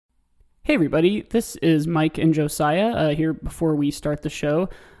Hey everybody, this is Mike and Josiah here before we start the show.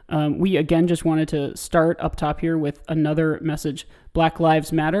 We again just wanted to start up top here with another message. Black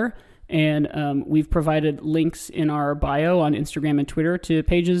Lives Matter, and we've provided links in our bio on Instagram and Twitter to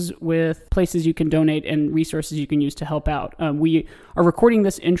pages with places you can donate and resources you can use to help out. We are recording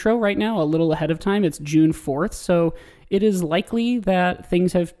this intro right now a little ahead of time. It's June 4th, so it is likely that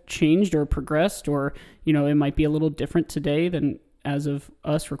things have changed or progressed, or it might be a little different today than as of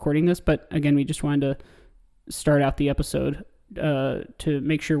us recording this. But again, we just wanted to start out the episode to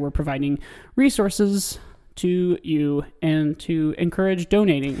make sure we're providing resources to you and to encourage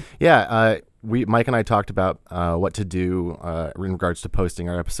donating. Yeah, Mike and I talked about what to do in regards to posting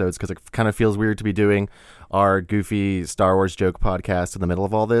our episodes, because it kind of feels weird to be doing our goofy Star Wars joke podcast in the middle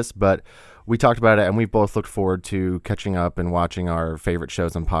of all this, but we talked about it, and we both looked forward to catching up and watching our favorite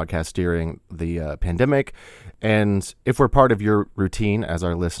shows and podcasts during the pandemic. And if we're part of your routine as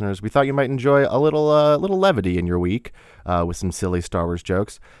our listeners, we thought you might enjoy a little levity in your week with some silly Star Wars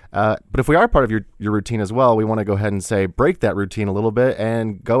jokes. But if we are part of your routine as well, we want to go ahead and say break that routine a little bit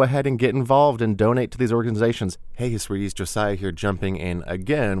and go ahead and get involved and donate to these organizations. Hey, sweeties, Josiah here, jumping in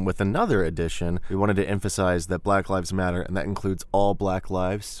again with another edition. We wanted to emphasize that Black Lives Matter, and that includes all Black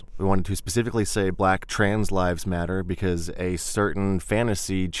lives. We wanted to specifically say Black trans lives matter because a certain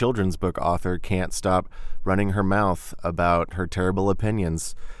fantasy children's book author can't stop running her mouth about her terrible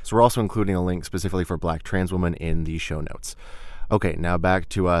opinions. So we're also including a link specifically for Black trans women in the show notes. Okay, now back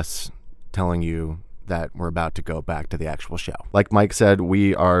to us telling you that we're about to go back to the actual show. Like Mike said,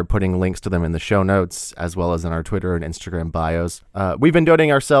 we are putting links to them in the show notes, as well as in our Twitter and Instagram bios. We've been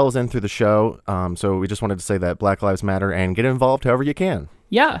donating ourselves in through the show, so we just wanted to say that Black Lives Matter and get involved however you can.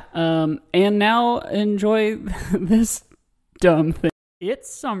 Yeah, and now enjoy this dumb thing.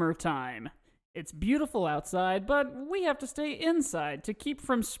 It's summertime. It's beautiful outside, but we have to stay inside to keep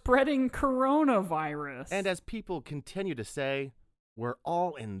from spreading coronavirus. And as people continue to say, we're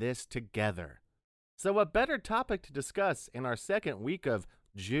all in this together. So what better topic to discuss in our second week of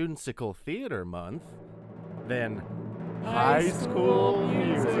June-sicle Theater Month than High School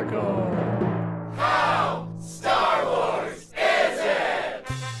Musical? How Star Wars is it?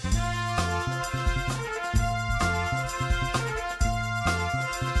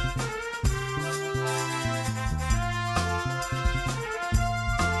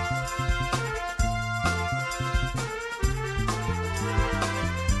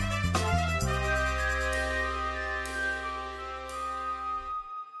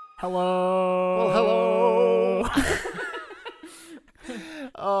 Hello. Well, hello.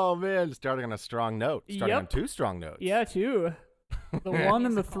 Oh, man. Starting on a strong note. Starting on two strong notes. Yeah, two. The one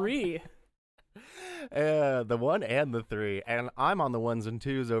and the three. The one and the three. And I'm on the ones and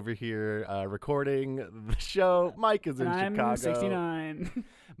twos over here recording the show. Mike is in Chicago. I'm 69.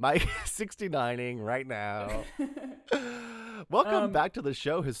 Mike is 69ing right now. Welcome back to the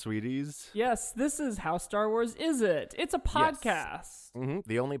show, his sweeties. Yes, this is How Star Wars Is It? It's a podcast. Yes. Mm-hmm.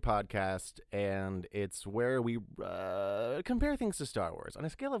 The only podcast, and it's where we compare things to Star Wars on a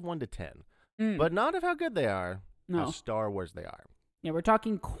scale of 1 to 10. But not of how good they are, how Star Wars they are. Yeah, we're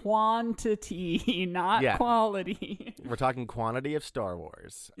talking quantity, not quality. We're talking quantity of Star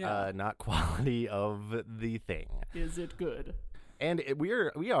Wars, not quality of the thing. Is it good? And we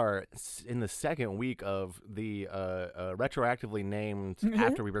are in the second week of the retroactively named,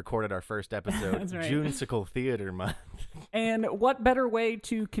 after we recorded our first episode, right, June-sicle Theater Month. And what better way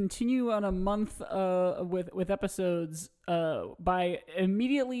to continue on a month with episodes by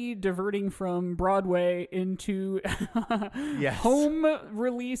immediately diverting from Broadway into home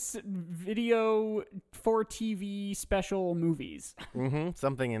release video for TV special movies.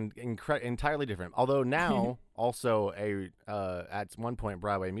 Something entirely different. Although now also a at one point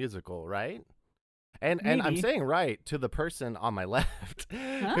Broadway musical, right? And I'm saying right to the person on my left,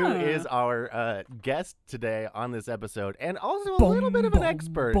 who is our guest today on this episode, and also a little bit of an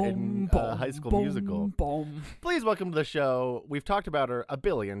expert in High School Musical. Please welcome to the show. We've talked about her a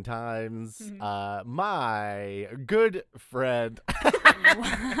billion times. My good friend.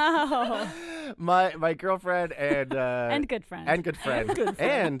 Wow. My girlfriend and good friend.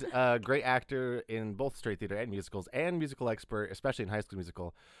 And great actor in both straight theater and musicals, and musical expert, especially in High School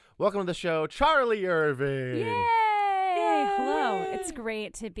Musical. Welcome to the show, Charlie Irving. Yay! Hello. It's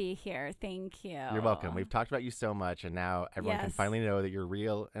great to be here. Thank you. You're welcome. We've talked about you so much, and now everyone can finally know that you're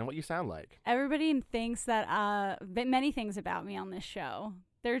real and what you sound like. Everybody thinks that many things about me on this show.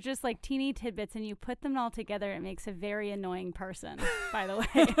 They're just like teeny tidbits, and you put them all together, it makes a very annoying person, by the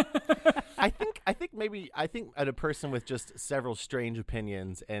way. I think at a person with just several strange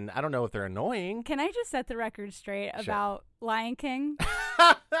opinions, and I don't know if they're annoying. Can I just set the record straight about Lion King?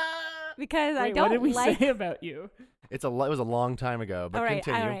 because I Wait, don't what did we like. say about you? It was a long time ago, but All right,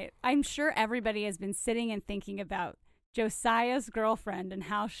 continue. all right. I'm sure everybody has been sitting and thinking about Josiah's girlfriend and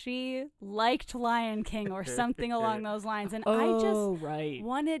how she liked Lion King or something along those lines. And I just right.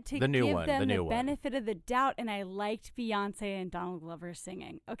 wanted to The new give one, them the the new one. benefit of the doubt, and I liked Beyonce and Donald Glover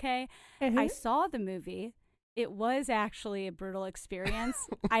singing, okay? I saw the movie. It was actually a brutal experience.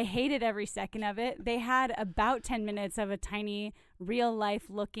 I hated every second of it. They had about 10 minutes of a tiny, real-life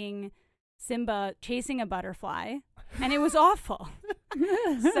looking Simba chasing a butterfly, and it was awful.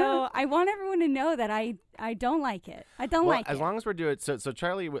 So I want everyone to know that I don't like it. I don't like as it. long as we're doing so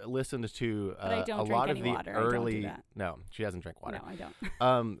Charlie listened to But I don't a drink lot of any the water. I don't do early. that. No, she doesn't drink water. No, I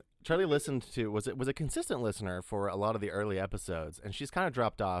don't. Charlie listened to was a consistent listener for a lot of the early episodes, and she's kind of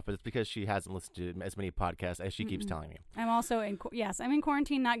dropped off, but it's because she hasn't listened to as many podcasts as she keeps telling me. I'm also I'm in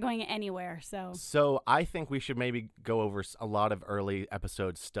quarantine, not going anywhere. So I think we should maybe go over a lot of early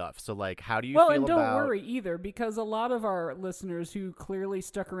episode stuff. So like, how do you Well, feel and don't about? worry either, because a lot of our listeners who clearly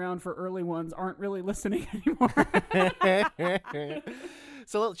stuck around for early ones aren't really listening anymore.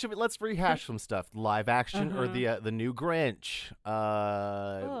 So let's rehash some stuff. Live action or the new Grinch,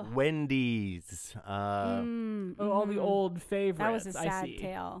 Wendy's, All the old favorites. That was a I sad see.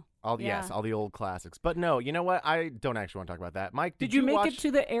 tale. all the old classics. But no, you know what? I don't actually want to talk about that. Mike, Did you make watch? it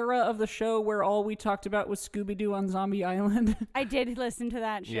to the era of the show where all we talked about was Scooby-Doo on Zombie Island? I did listen to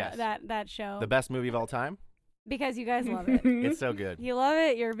that show. Yes. That show The best movie of all time? because you guys love it. It's so good. You love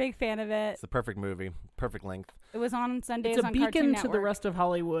it. You're a big fan of it. It's the perfect movie, perfect length. It was on Sundays It's a on Cartoon beacon to Network. the rest of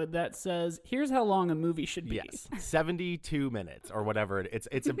Hollywood that says, here's how long a movie should be. Yes, 72 minutes or whatever. It's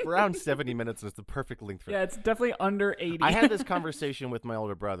around 70 minutes, and it's the perfect length for Yeah, it's definitely under 80. I had this conversation with my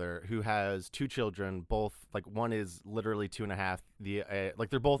older brother who has two children, both like one is literally 2.5. Like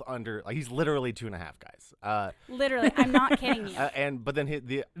they're both under, like he's literally 2.5 guys. Literally, I'm not kidding you. But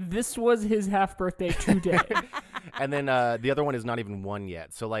then This was his half birthday today. and then the other one is not even one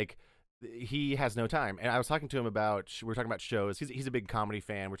yet. So like he has no time. And I was talking to him about we were talking about shows. He's a big comedy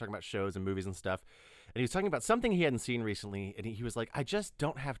fan. We're talking about shows and movies and stuff. And he was talking about something he hadn't seen recently, and he was like, I just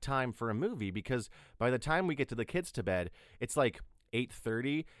don't have time for a movie because by the time we get to the kids to bed, it's like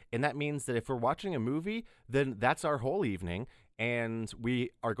 8:30, and that means that if we're watching a movie, then that's our whole evening, and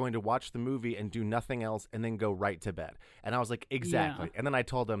we are going to watch the movie and do nothing else and then go right to bed. And I was like, exactly. Yeah. And then I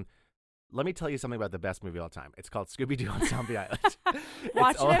told him, let me tell you something about the best movie of all time. It's called Scooby-Doo on Zombie Island.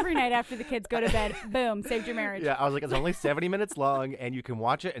 Watch it every night after the kids go to bed. Boom, saved your marriage. Yeah, I was like, it's only 70 minutes long, and you can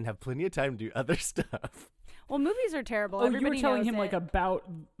watch it and have plenty of time to do other stuff. Well, movies are terrible. Oh, Everybody you were telling knows him it. like about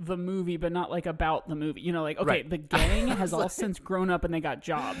the movie, but not like about the movie. You know, like, okay, Right. the gang has all since grown up and they got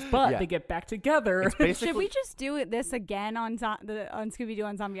jobs, but Yeah. they get back together. It's basically, Should we just do this again on Scooby-Doo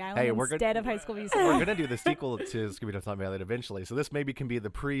on Zombie Island Hey, we're gonna- instead of High School Musical? we're going to do the sequel to Scooby-Doo on Zombie Island eventually, so this maybe can be the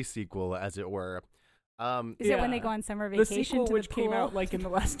pre-sequel, as it were. Is it when Yeah. they go on summer the vacation sequel, to which the pool? came out like in the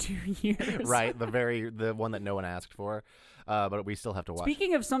last 2 years. Right, the one that no one asked for, but we still have to watch.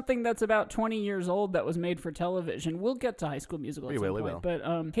 Speaking of something that's about 20 years old that was made for television, we'll get to High School Musical at We some will, we point. will. But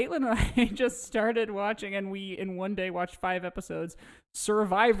Caitlin and I just started watching, and we in one day watched 5 episodes.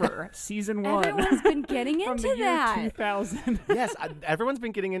 Survivor season 1 Everyone's been getting from into the year that. 2000. Yes, everyone's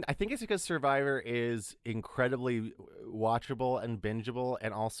been getting in. I think it's because Survivor is incredibly watchable and bingeable,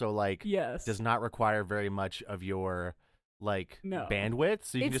 and also like Yes. does not require very much of your like No. bandwidth.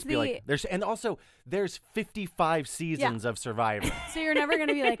 So you can It's just be like, there's 55 seasons of Survivor. So you're never going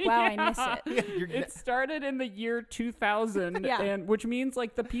to be like, wow, I miss it. It started in the year 2000, Yeah. and which means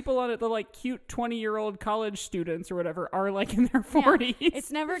like the people on it, the like cute 20-year-old college students or whatever, are like in their 40s. Yeah.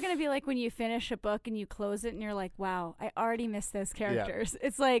 It's never going to be like when you finish a book and you close it and you're like, wow, I already miss those characters.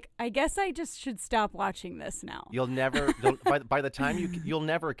 It's like, I guess I just should stop watching this now. You'll never by the time you'll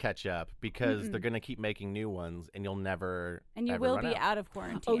never catch up because they're gonna keep making new ones, and you'll never And you ever will run be out. out of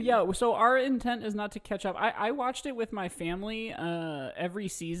quarantine. Oh yeah, so our intent is not to catch up. I watched it with my family every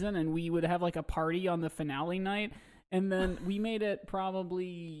season, and we would have like a party on the finale night, and then we made it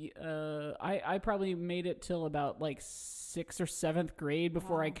probably I probably made it till about like 6th or 7th grade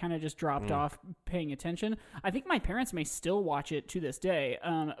before I kind of just dropped off paying attention. I think my parents may still watch it to this day,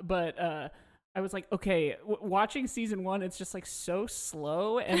 but I was like, okay, watching season 1, it's just like so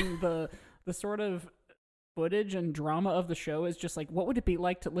slow, and the sort of footage and drama of the show is just like, what would it be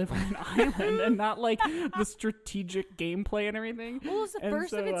like to live on an island, and not like the strategic gameplay and everything. Well, it was the And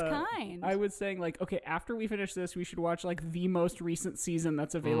first of so, its kind. I was saying like, okay, after we finish this, we should watch like the most recent season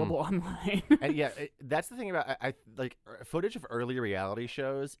that's available online. And yeah, that's the thing about I like footage of early reality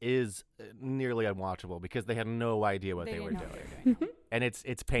shows is nearly unwatchable because they had no idea what they were didn't know doing. what they were doing. And it's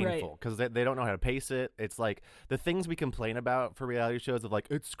painful because they don't know how to pace it. It's like the things we complain about for reality shows of like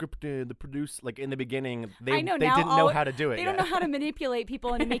it's scripted, the produce like in the beginning they didn't know how to do it. They don't know how to manipulate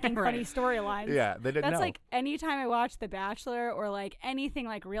people into making funny storylines. Yeah, they didn't know. That's like anytime I watch The Bachelor or like anything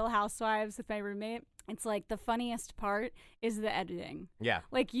like Real Housewives with my roommate. It's like the funniest part is the editing. Yeah.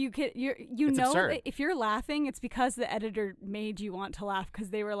 Like you It's know absurd. that if you're laughing, it's because the editor made you want to laugh because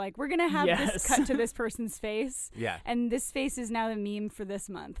they were like, we're gonna have this cut to this person's face. Yeah. And this face is now the meme for this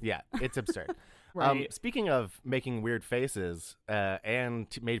month. Yeah, it's absurd. Right. Speaking of making weird faces and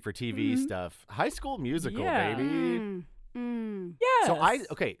made for TV stuff, High School Musical, baby. Yes.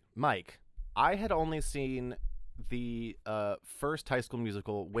 So Mike, I had only seen the first High School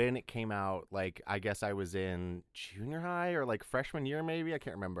Musical when it came out. Like, I guess I was in junior high or like freshman year, maybe. I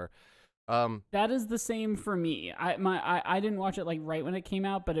can't remember. That is the same for me. I didn't watch it like right when it came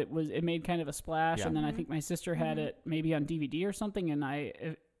out, but it made kind of a splash, and then I think my sister had it maybe on DVD or something, and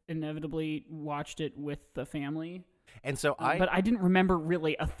I inevitably watched it with the family. And so but I didn't remember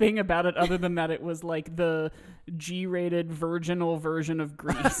really a thing about it other than that it was like the G-rated virginal version of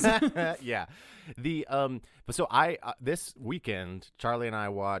Grease. Yeah. But so this weekend, Charlie and I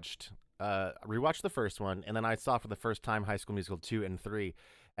rewatched the first one, and then I saw for the first time High School Musical 2 and 3.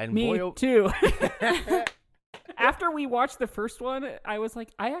 And Me too. After we watched the first one, I was like,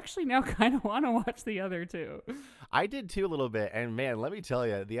 I actually now kind of want to watch the other two. I did too a little bit, and man, let me tell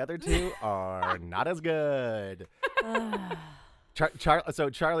you, the other two are not as good. So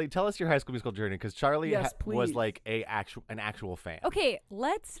Charlie, tell us your High School Musical journey, because Charlie was like an actual fan. Okay,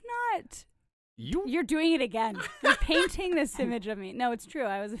 let's not. You're doing it again. You're painting this image of me. No, it's true.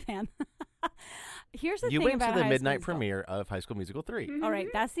 I was a fan. Here's the thing about You went to the midnight Musical. premiere of High School Musical 3. All right,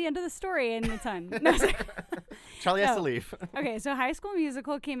 that's the end of the story, and it's done. No, Charlie has to leave. Okay, so High School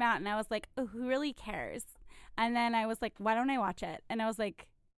Musical came out, and I was like, oh, who really cares? And then I was like, why don't I watch it? And I was like,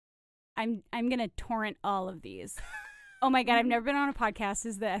 I'm gonna torrent all of these. Oh my God, I've never been on a podcast.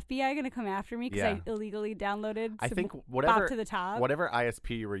 Is the FBI going to come after me because I illegally downloaded I think Bop to the Top? Whatever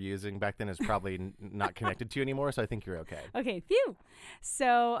ISP you were using back then is probably not connected to you anymore, so I think you're okay. Okay, phew.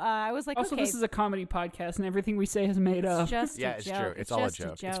 So I was like, also, okay. this is a comedy podcast, and everything we say is made up. It's just it's joke. true. It's all a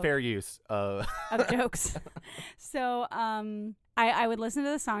joke. It's fair use of jokes. So I would listen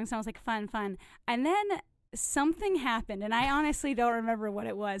to the songs, and I was like, fun. And then something happened, and I honestly don't remember what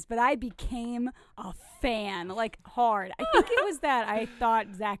it was, but I became a fan, like hard. I think it was that I thought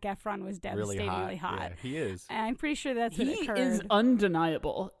Zac Efron was devastatingly hot. Yeah, he is. And I'm pretty sure that's what occurred. He is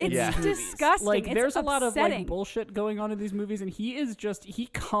undeniable. It's disgusting. Like, it's there's a lot of upsetting. like bullshit going on in these movies, and he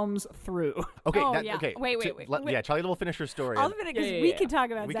comes through. Okay, Okay, wait. Yeah, Charlie will finish her story. I'll finish because we could talk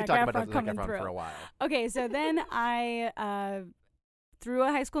about Zac Efron coming through through for a while. Okay, so then I threw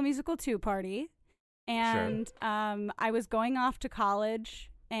a High School Musical 2 party. And I was going off to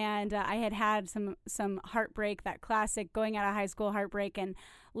college, and I had some heartbreak, that classic going out of high school heartbreak, and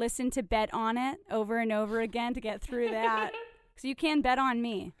listened to Bet on It over and over again to get through that. So you can bet on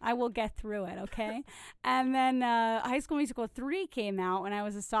me. I will get through it, okay? And then High School Musical 3 came out when I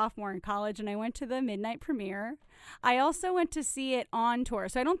was a sophomore in college, and I went to the midnight premiere. I also went to see it on tour,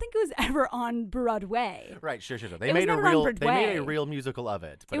 so I don't think it was ever on Broadway. Right, sure. They made a real musical of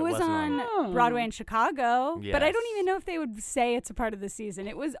it, but it was wasn't on Broadway in Chicago, Yes. but I don't even know if they would say it's a part of the season.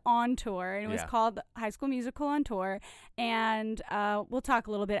 It was on tour, and it was Yeah. called High School Musical on Tour, and we'll talk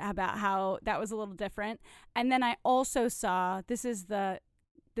a little bit about how that was a little different. And then I also saw, this is the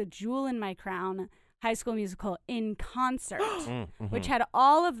jewel in my crown, High School Musical in concert, which had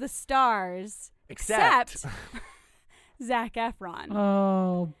all of the stars except Zac Efron.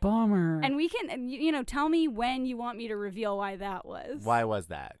 Oh, bummer. And we can, tell me when you want me to reveal why that was. Why was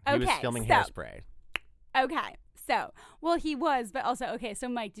that? He was filming Hairspray. Okay. So, well, he was, but also, okay, so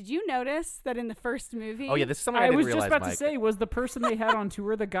Mike, did you notice that in the first movie? Oh, yeah, this is something I didn't realize, was just about Mike. to say, was the person they had on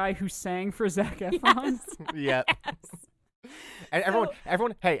tour the guy who sang for Zac Efron? Yeah. And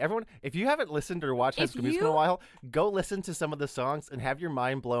everyone, if you haven't listened or watched High School Musical in a while, go listen to some of the songs and have your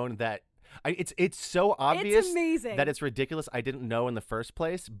mind blown that it's so obvious that it's ridiculous. I didn't know in the first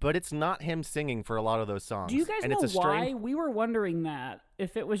place, but it's not him singing for a lot of those songs. Do you guys know why? We were wondering that.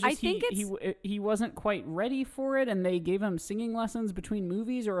 If it was just he wasn't quite ready for it and they gave him singing lessons between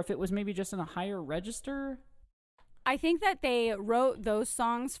movies, or if it was maybe just in a higher register. I think that they wrote those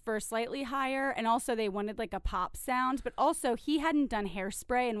songs for slightly higher, and also they wanted like a pop sound, but also he hadn't done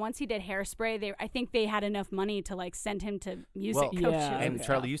Hairspray, and once he did Hairspray, I think they had enough money to like send him to music coaches. And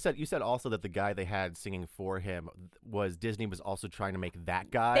Charlie, you said also that the guy they had singing for him was Disney was also trying to make that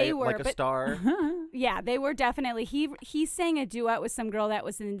guy a star. Yeah, they were definitely. He sang a duet with some girl that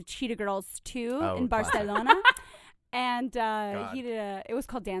was in Cheetah Girls 2 in Barcelona. And he did it was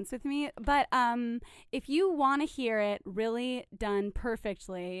called Dance With Me. But if you want to hear it really done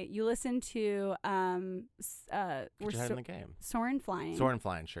perfectly, you listen to Put your head in the game. Soarin' Flying. Soarin'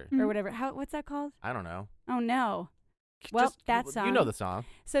 Flying, sure. Or whatever. What's that called? I don't know. Oh, no. Well, that song. You know the song.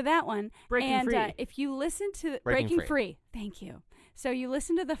 So that one. Breaking Free. If you listen to Breaking Free. Thank you. So you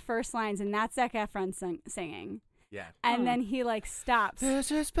listen to the first lines, and that's Zac Efron singing. Yeah. And then he like stops.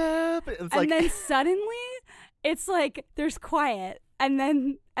 This is bad. And then suddenly it's like there's quiet. And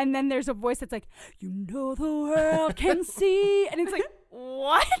then there's a voice that's like, you know the world can see. And it's like,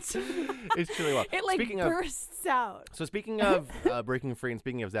 what? It's truly well. It like bursts out. So speaking of Breaking Free and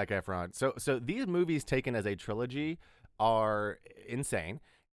speaking of Zac Efron, so these movies taken as a trilogy are insane.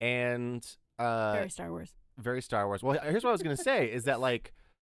 And Very Star Wars. Very Star Wars. Well, here's what I was going to say is that like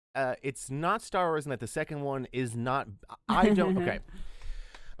it's not Star Wars and that the second one is not. I don't.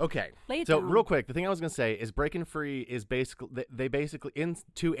 Okay. So real quick, the thing I was going to say is Breaking Free is basically they basically in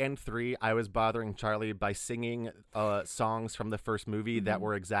 2 and 3 I was bothering Charlie by singing songs from the first movie that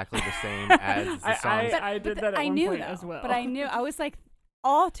were exactly the same as the songs. I did that at one point as well. But I was like,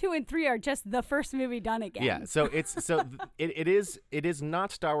 all 2 and 3 are just the first movie done again. Yeah, so it is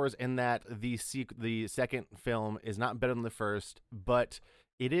not Star Wars in that the second film is not better than the first, but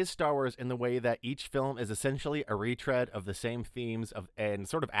it is Star Wars in the way that each film is essentially a retread of the same themes and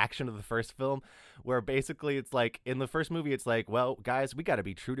sort of action of the first film, where basically it's like in the first movie it's like, well, guys, we got to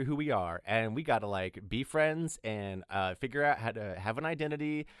be true to who we are, and we got to like be friends and figure out how to have an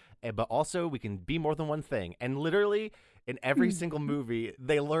identity, but also we can be more than one thing. And literally in every single movie,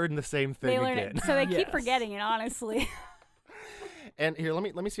 they learn the same thing again. So they keep forgetting it, honestly. And here,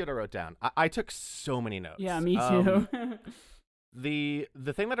 let me see what I wrote down. I took so many notes. Yeah, me too. The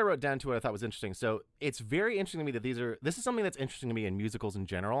thing that I wrote down to what I thought was interesting. So it's very interesting to me that this is something that's interesting to me in musicals in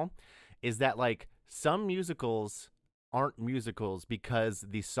general, is that like some musicals aren't musicals because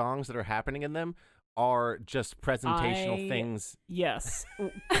the songs that are happening in them are just presentational things. Yes,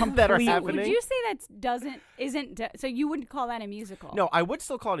 that are happening. Would you say that isn't so you wouldn't call that a musical? No, I would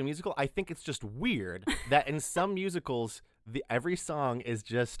still call it a musical. I think it's just weird that in some musicals every song is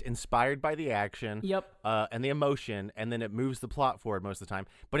just inspired by the action, and the emotion, and then it moves the plot forward most of the time.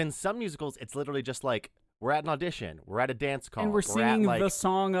 But in some musicals, it's literally just like we're at an audition, we're at a dance call, and we're singing the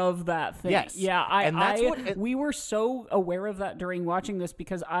song of that thing. Yes, yeah. We were so aware of that during watching this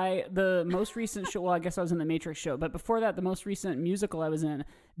because the most recent show. Well, I guess I was in the Matrix show, but before that, the most recent musical I was in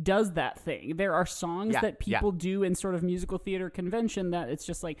does that thing. There are songs that people do in sort of musical theater convention that it's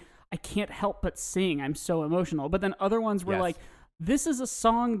just like, I can't help but sing. I'm so emotional. But then other ones were like, this is a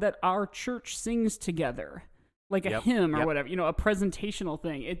song that our church sings together, like a hymn or whatever, a presentational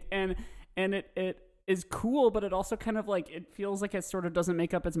thing. It is cool, but it also kind of like, it feels like it sort of doesn't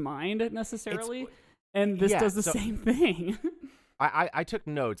make up its mind necessarily. And this does the same thing. I took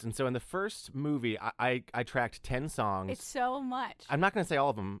notes, and so in the first movie, I tracked 10 songs. It's so much. I'm not going to say all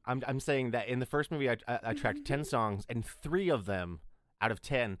of them. I'm saying that in the first movie, I tracked 10 songs, and 3 of them out of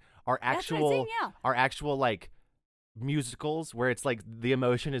 10 are actual like musicals where it's like the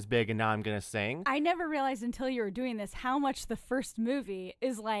emotion is big and now I'm gonna sing. I never realized until you were doing this how much the first movie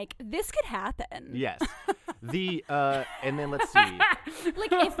is like, this could happen. Yes. And then let's see.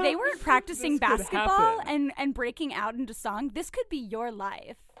 Like if they weren't practicing basketball and breaking out into song, this could be your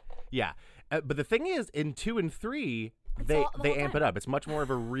life. Yeah. But the thing is, in 2 and 3, they amp it up. It's much more of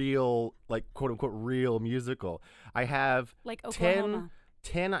a real, like, quote unquote, real musical. I have like Oklahoma.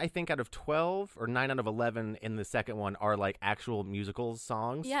 10, I think, out of 12 or 9 out of 11 in the second one are like actual musical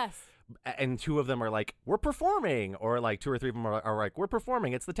songs. Yes. And 2 of them are like, we're performing, or like 2 or 3 of them are like, we're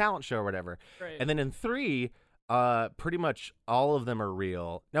performing. It's the talent show or whatever. Right. And then in 3, pretty much all of them are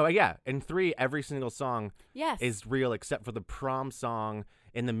real. No, in 3, every single song is real except for the prom song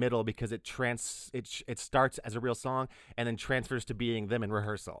in the middle because it starts as a real song and then transfers to being them in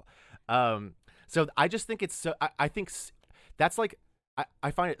rehearsal. So I just think it's so. I think that's like.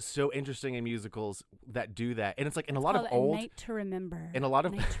 I find it so interesting in musicals that do that, and it's like in a lot of old Night to Remember. In a lot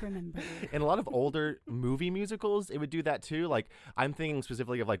of in a lot of older movie musicals, it would do that too. Like I'm thinking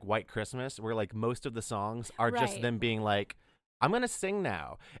specifically of like White Christmas, where like most of the songs are just them being like, "I'm gonna sing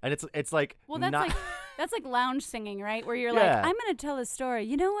now," and it's like that's like lounge singing, right? Where you're like, "I'm gonna tell a story."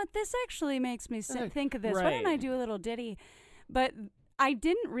 You know what? This actually makes me think of this. Why don't I do a little ditty? But I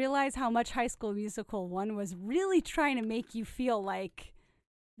didn't realize how much High School Musical 1 was really trying to make you feel like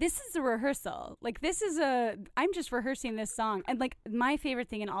this is a rehearsal. Like, I'm just rehearsing this song. And, like, my favorite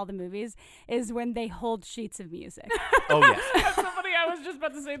thing in all the movies is when they hold sheets of music. Oh, yes. That's so funny. I was just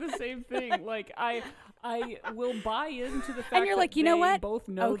about to say the same thing. Like, I will buy into the fact And you're that like, you know they what? both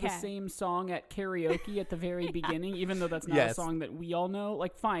know the Okay. same song at karaoke at the very beginning, even though that's not a song that we all know.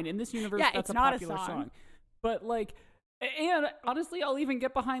 Like, fine. In this universe, Yeah, that's it's a not a popular song. song. But, like... And honestly, I'll even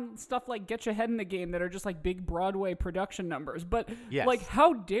get behind stuff like Get Your Head in the Game that are just like big Broadway production numbers. But like,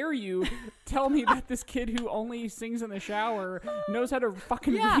 how dare you tell me that this kid who only sings in the shower knows how to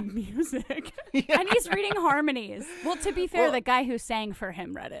fucking read music? And he's reading harmonies. Well, to be fair, the guy who sang for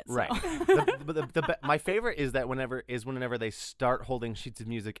him read it. So. Right. My favorite is that whenever they start holding sheets of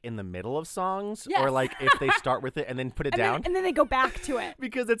music in the middle of songs, Yes. or like if they start with it and then put it down. And then they go back to it.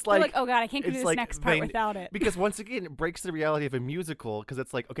 Because it's They're like, oh God, I can't do it's this like next part without it. Because once again, it breaks the reality of a musical. Because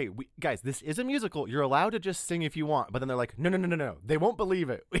it's like, okay, guys, this is a musical. You're allowed to just sing if you want. But then they're like, no. They won't believe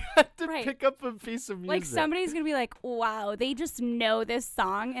it. We have to pick up a piece of music. Like, somebody's going to be like, wow, they just know this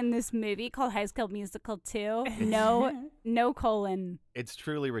song in this movie called High School Musical 2. No colon. It's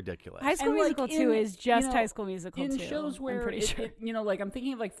truly ridiculous. High School And, like, Musical 2 is just you know, High School Musical 2. In shows where, I'm pretty sure. you know, like I'm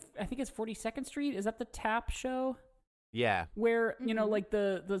thinking of like, I think it's 42nd Street. Is that the Tap show? Yeah. Where, you know, like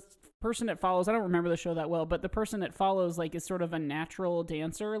the person it follows, I don't remember the show that well, but the person it follows like is sort of a natural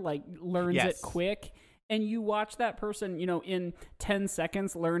dancer, like learns it quick. And you watch that person, you know, in 10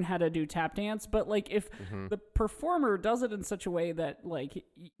 seconds learn how to do tap dance. But like if the performer does it in such a way that like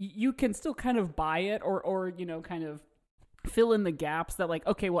you can still kind of buy it or, you know, kind of fill in the gaps that like,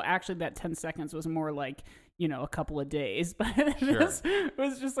 okay, well, actually that 10 seconds was more like, you know, a couple of days. But this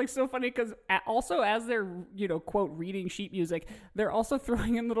was just like so funny because also as they're, you know, quote, reading sheet music, they're also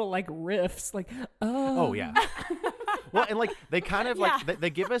throwing in little like riffs like, oh yeah. Well, and like they kind of like they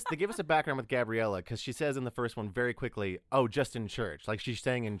give us a background with Gabriella because she says in the first one very quickly, oh, just in church, like she's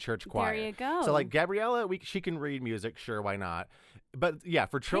staying in church choir. There you go. So like Gabriella, she can read music, sure, why not? But yeah,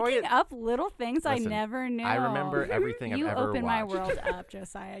 for Troy, picking up little things listen, I never knew. I remember everything I've ever watched. You open my world up,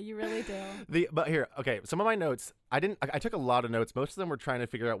 Josiah. You really do. But here, okay, some of my notes. I took a lot of notes. Most of them were trying to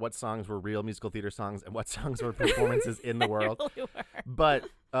figure out what songs were real musical theater songs and what songs were performances in the world. Really were. But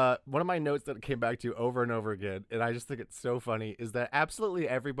one of my notes that came back to over and over again, and I just think it's so funny, is that absolutely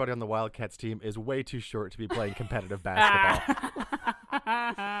everybody on the Wildcats team is way too short to be playing competitive basketball.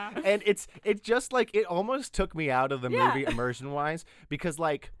 And it's just like it almost took me out of the movie immersion wise because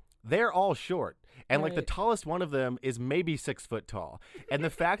like they're all short. And like the tallest one of them is maybe 6 foot tall. And the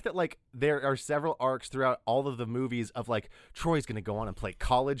fact that like there are several arcs throughout all of the movies of like Troy's going to go on and play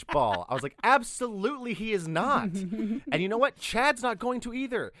college ball. I was like, absolutely he is not. And you know what? Chad's not going to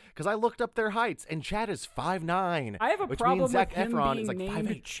either because I looked up their heights and Chad is 5'9". I have a which problem means Zac with him Efron being is like named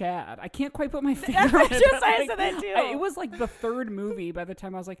 5'8". Chad. I can't quite put my finger on it. I said that too. It was like the third movie by the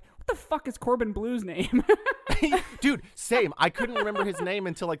time I was like, what the fuck is Corbin Blue's name? Dude, same. I couldn't remember his name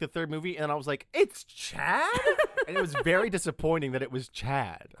until like the third movie, and I was like, "It's Chad," and it was very disappointing that it was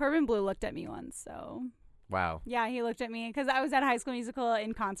Chad. Corbin Blue looked at me once, so. Wow. Yeah, he looked at me because I was at High School Musical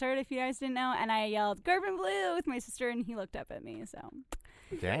in concert, if you guys didn't know, and I yelled Corbin Blue with my sister, and he looked up at me. So.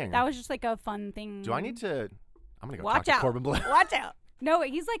 Dang. That was just like a fun thing. Do I need to? I'm gonna go Watch talk out. to Corbin Blue. Watch out. No,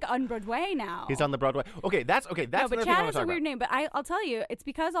 he's like on Broadway now. He's on the Broadway. Okay, that's No, another but thing I Chad want is to a talk weird about. name. But I'll tell you, it's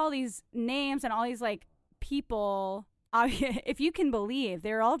because all these names and all these like people, if you can believe,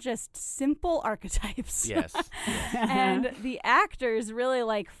 they're all just simple archetypes. Yes. And the actors really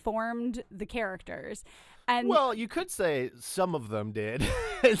like formed the characters. And Well, you could say some of them did.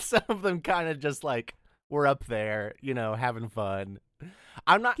 And some of them kind of just like were up there, you know, having fun.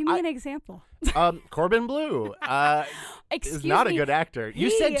 I'm not. give me an example. Corbin Blue Excuse is not me. a good actor.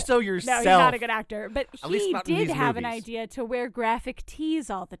 You said so yourself. No, he's not a good actor. But At least he not in did these have an movies. idea to wear graphic tees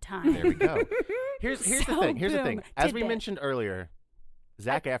all the time. There we go. Here's the So, thing. Here's the boom, thing. As we tidbit. mentioned earlier,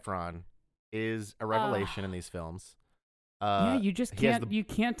 Zac Efron is a revelation in these films. Yeah, you just he has can't you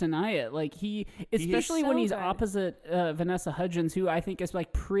can't deny it. Like is especially when so he's good. opposite Vanessa Hudgens, who I think is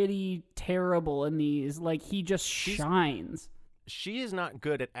like pretty terrible in these. Like he just shines. She is not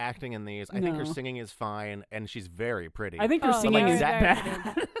good at acting in these. I think her No. singing is fine, and she's very pretty. I think her Oh, singing like is Zac-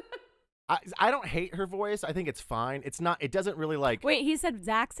 bad. I don't hate her voice. I think it's fine. It's not. It doesn't really like. Wait, he said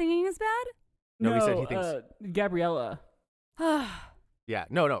Zach singing is bad? No, he said he thinks- Gabriella. Yeah,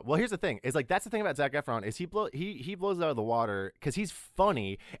 no. Well, here's the thing: is like that's the thing about Zac Efron is he blows it out of the water because he's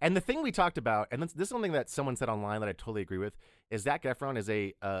funny. And the thing we talked about, and this is something that someone said online that I totally agree with, is Zac Efron is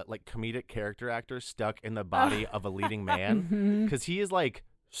a like comedic character actor stuck in the body of a leading man because he is like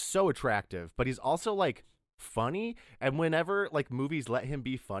so attractive, but he's also like funny. And whenever like movies let him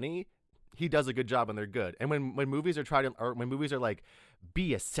be funny, he does a good job and they're good. And when movies are like,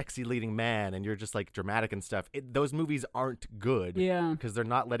 be a sexy leading man, and you're just like dramatic and stuff, those movies aren't good. Yeah. Because they're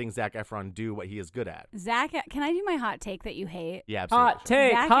not letting Zac Efron do what he is good at. Can I do my hot take that you hate? Yeah,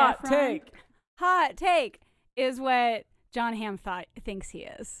 absolutely. Hot take. Hot take is what John Hamm thinks he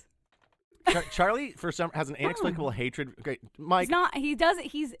is. Charlie has an inexplicable hatred. Okay, Mike.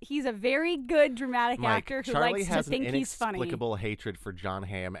 He's a very good dramatic actor who Charlie likes has to think an he's funny. inexplicable hatred for John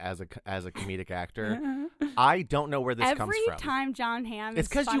Hamm as a comedic actor. I don't know where this comes from. Every time John Hamm it's is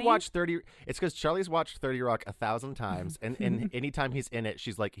because funny. you watch 30. It's because Charlie's watched 30 Rock 1,000 times, and anytime he's in it,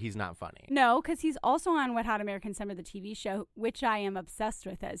 she's like, he's not funny. No, because he's also on Wet Hot American Summer, the TV show, which I am obsessed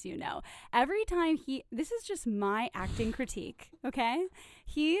with, as you know. Every time this is just my acting critique, okay?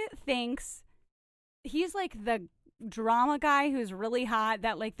 He thinks he's like the drama guy who's really hot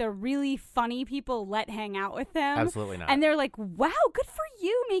that like the really funny people let hang out with them. Absolutely not. And they're like, wow, good for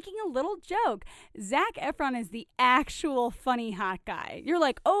you making a little joke. Zac Efron is the actual funny hot guy. You're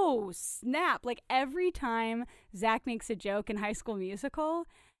like, oh, snap. Like every time Zac makes a joke in High School Musical,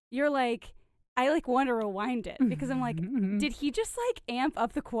 you're like, I like want to rewind it because I'm like, did he just like amp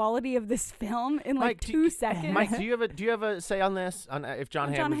up the quality of this film in like Mike, 2 seconds? Mike, do you have a say on this? On if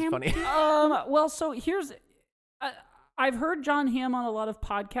John Hamm is funny? Well, so here's. I've heard John Hamm on a lot of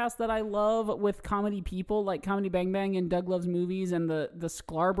podcasts that I love with comedy people like Comedy Bang Bang and Doug Loves Movies, and the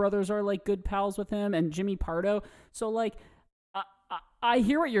Sklar brothers are like good pals with him, and Jimmy Pardo. So like, I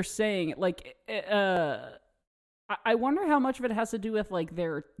hear what you're saying. Like, I wonder how much of it has to do with like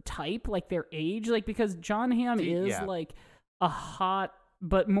their type, like their age, like because John Hamm is like a hot,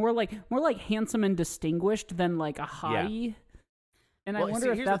 but more like handsome and distinguished than like a hottie. Yeah. And I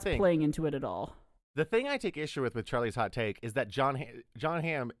wonder if that's playing into it at all. The thing I take issue with Charlie's hot take is that John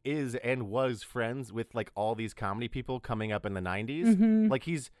Hamm is and was friends with like all these comedy people coming up in the 90s. Mm-hmm. Like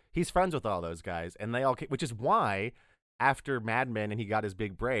he's friends with all those guys, and they all, which is why after Mad Men and he got his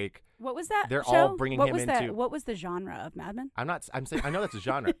big break. What was that? They're show? all bringing him into. What was the genre of Mad Men? I'm saying I know that's a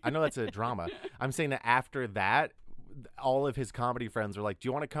genre. I know that's a drama. I'm saying that after that, all of his comedy friends are like, do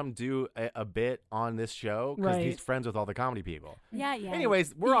you want to come do a bit on this show? Because he's friends with all the comedy people. Yeah.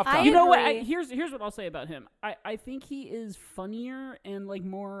 Anyways, we're off topic. You know what? Here's what I'll say about him. I think he is funnier and like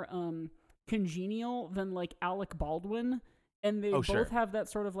more congenial than like Alec Baldwin. And they both have that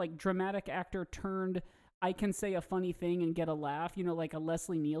sort of like dramatic actor turned, I can say a funny thing and get a laugh, like a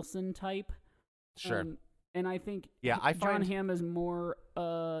Leslie Nielsen type. Sure. And I think John Hamm is more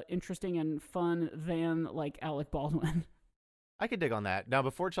interesting and fun than like Alec Baldwin. I could dig on that. Now,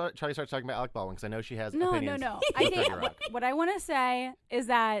 before Charlie starts talking about Alec Baldwin, because I know she has opinions. No. I think what I want to say is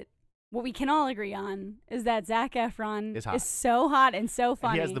that what we can all agree on is that Zac Efron is so hot and so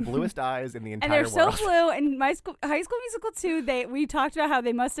funny. And he has the bluest eyes in the entire world. And they're world. so blue. And High School Musical 2, we talked about how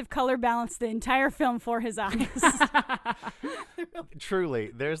they must have color balanced the entire film for his eyes.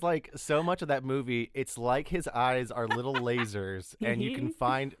 Truly, there's like so much of that movie. It's like his eyes are little lasers, and you can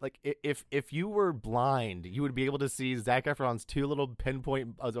find like if you were blind, you would be able to see Zac Efron's two little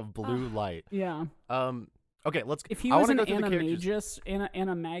pinpoint of blue light. Yeah. Okay, let's. If he was an animagus,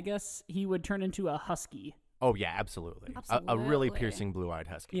 he would turn into a husky. Oh yeah, absolutely. A really piercing blue-eyed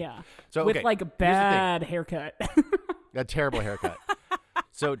husky. Yeah. So with like a bad haircut. A terrible haircut.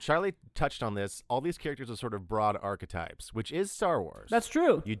 So Charlie touched on this. All these characters are sort of broad archetypes, which is Star Wars. That's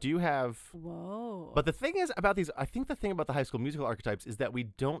true. You do have. Whoa. But the thing is about these. I think the thing about the High School Musical archetypes is that we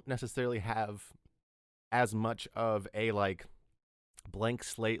don't necessarily have as much of a like blank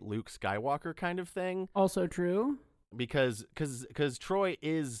slate Luke Skywalker kind of thing. Also true. Because Troy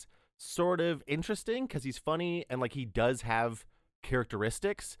is sort of interesting because he's funny and like he does have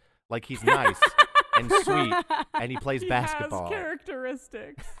characteristics. Like he's nice and sweet and he plays basketball. Has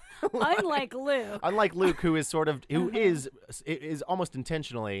characteristics. Unlike Luke. Unlike Luke, who is sort of is almost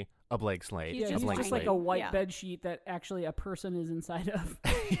intentionally a blank slate. Yeah, he's just like a white bed sheet that actually a person is inside of.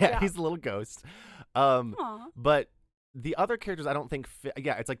 Yeah, he's a little ghost. But the other characters I don't think fit.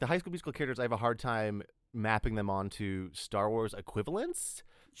 Yeah, it's like the High School Musical characters, I have a hard time mapping them onto Star Wars equivalents.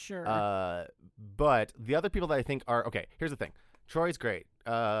 Sure. But the other people that I think are, okay, here's the thing. Troy's great.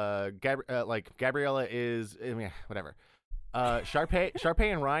 Gabriella is, whatever.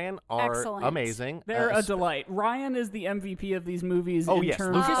 Sharpay and Ryan are amazing. They're a delight. Ryan is the MVP of these movies in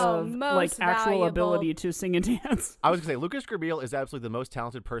terms Lucas, of like actual ability to sing and dance. I was gonna say Lucas Grabeel is absolutely the most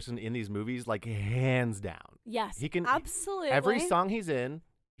talented person in these movies, like hands down. Yes, he can absolutely. Every song he's in,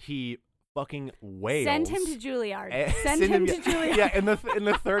 he fucking wails. Send him to Juilliard. Send him to Juilliard. Yeah, in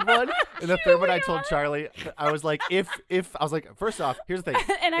the third one, In the third one, I told Charlie, I was like, if I was like, first off, here's the thing.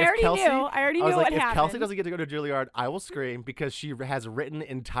 And I already knew. I already knew was like, what if happened. Kelsey doesn't get to go to Juilliard, I will scream because she has written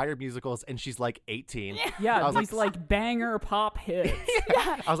entire musicals and she's like 18. Yeah, I was these like banger pop hits.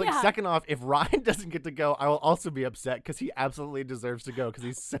 I was like, second off, if Ryan doesn't get to go, I will also be upset because he absolutely deserves to go because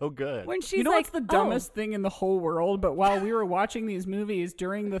he's so good. When she's You know like, what's the dumbest thing in the whole world? But while we were watching these movies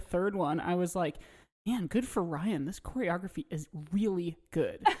during the third one, I was like, man, good for Ryan. This choreography is really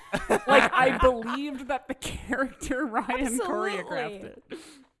good. Like, I believed that the character Ryan choreographed it.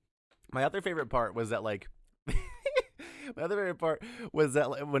 My other favorite part was that, like,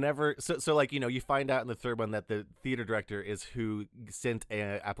 whenever, so like, you know, you find out in the third one that the theater director is who sent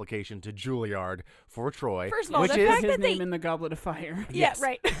an application to Juilliard for Troy. First of all, which the is fact His that name in the Goblet of Fire. Yeah,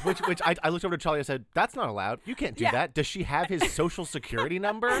 right. which I looked over to Charlie and said, that's not allowed. You can't do that. Does she have his social security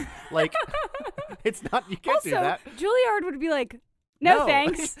number? Like, it's not, you can't do that. Juilliard would be like, no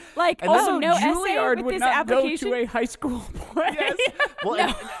thanks. Like, And also, no Juilliard essay with would this not go application. to a high school play. Yes.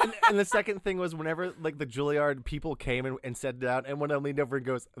 Well, and the second thing was whenever like the Juilliard people came and said that, and one of them leaned over and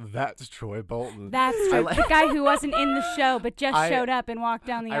goes, "That's Troy Bolton." That's true. The guy who wasn't in the show but just showed up and walked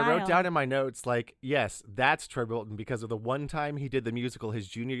down the aisle. I wrote down in my notes like, yes, that's Troy Bolton because of the one time he did the musical his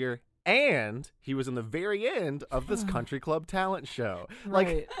junior year. And he was in the very end of this country club talent show.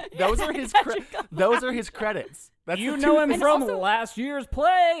 Right. Like those are his those are his credits. That's You the know two him things. from last year's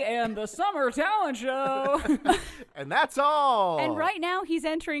play and the summer talent show. And that's all. And right now he's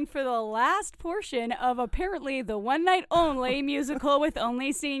entering for the last portion of apparently the one night only musical with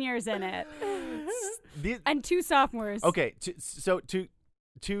only seniors in it. And 2 sophomores. Okay,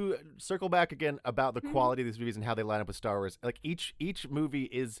 to circle back again about the quality of these movies and how they line up with Star Wars, like each movie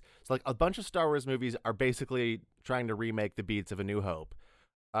is like a bunch of Star Wars movies are basically trying to remake the beats of A New Hope.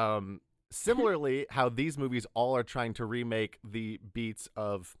 Similarly, how these movies all are trying to remake the beats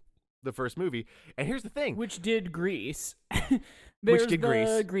of the first movie. And here's the thing. Which did Grease. There's did the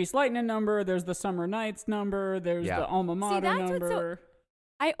Grease. Grease Lightning number. There's the Summer Nights number. There's the Alma Mater that's what's number.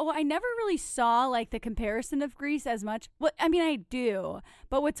 I never really saw like the comparison of Grease as much. Well, I mean, I do.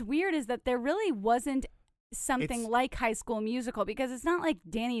 But what's weird is that there really wasn't something like High School Musical because it's not like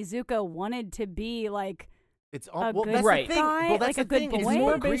Danny Zuko wanted to be like It's all a well. good That's right. the thing. guy, Well, that's like the a good thing. boy. It's It's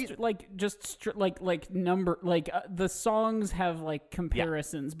more Grease- based like just like number like the songs have like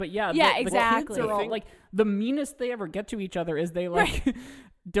comparisons, but yeah, Yeah, the kids exactly. are all like the meanest they ever get to each other is they like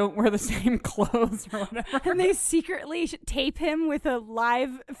don't wear the same clothes or whatever. and they secretly tape him with a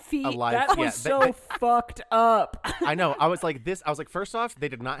live feed. That was so fucked up. I know. I was like, first off, they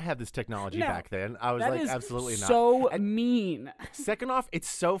did not have this technology No. back then. I was That like, is absolutely not. so mean. Second off, it's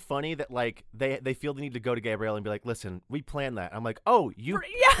so funny that like they feel the need to go to Gabrielle and be like, listen, we planned that. I'm like, oh, you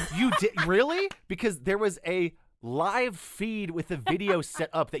did really? Because there was a live feed with the video set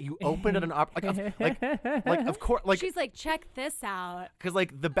up that you opened at an like of course like She's like, check this out. because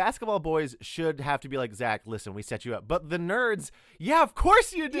like the basketball boys should have to be like, Zach, listen, we set you up, but the nerds, yeah, of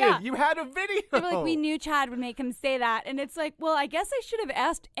course you did. Yeah. You had a video. They were like, we knew Chad would make him say that. And it's like, well, I guess I should have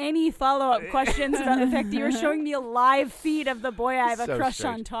asked any follow-up questions about the fact that you were showing me a live feed of the boy I have a So crush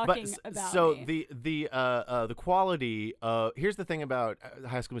strange. on talking But, about so me. the quality here's the thing about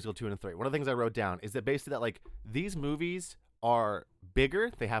High School Musical 2 and 3. One of the things I wrote down is that basically that like these movies are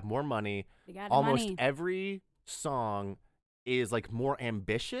bigger, they have more money. They got Almost money. every song is like more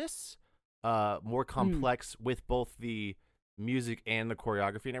ambitious, more complex with both the music and the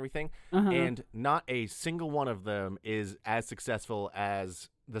choreography and everything. And not a single one of them is as successful as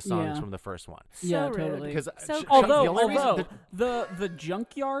the songs from the first one. Yeah, rude. totally. Because So Although the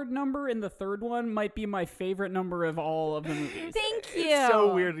junkyard number in the third one might be my favorite number of all of the movies. Thank you. it's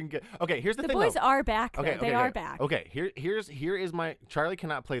so weird and good. Okay, here's the The thing. boys though. are back. Though. Okay, They are back. Okay, here is my Charlie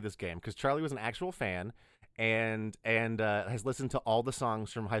cannot play this game because Charlie was an actual fan and has listened to all the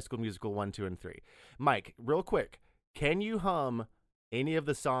songs from High School Musical 1, 2, and 3. Mike, real quick, can you hum any of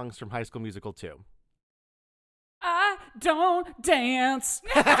the songs from High School Musical 2? I don't dance.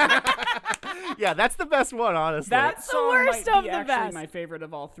 Yeah, that's the best one, honestly. That song worst might of be the actually best. my favorite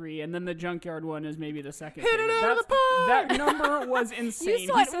of all three, and then the junkyard one is maybe the second. Hit it favorite. out of the That park! number was insane. You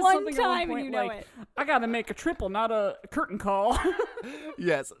saw He it says one something at time and point you know like, it. I gotta make a triple, not a curtain call.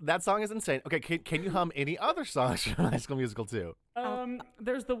 Yes, that song is insane. Okay, can you hum any other songs from High School Musical 2?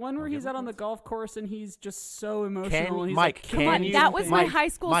 There's the one where he's out on the golf course and he's just so emotional. Can He's Mike? like, Can Come on, you? that was my Mike, high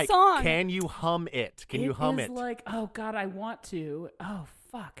school Mike, song. Can you hum it? Can you hum is it? like, oh god, I want to. Oh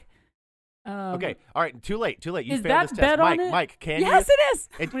fuck. Okay, all right, too late. You Is failed that this test. bet on Mike, it? Mike, can Yes, you? it is.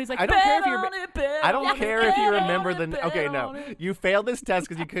 It, When he's like, I don't care if bet you. on it, bet I don't on care it, if you bet remember on it, the. Okay, bet no, on it. you failed this test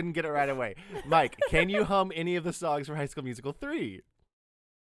because you couldn't get it right away. Mike, can you hum any of the songs from High School Musical 3?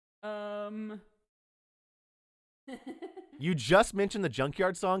 You just mentioned the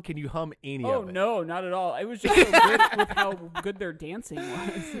Junkyard song. Can you hum any of it? Oh, no, not at all. I was just so good with how good their dancing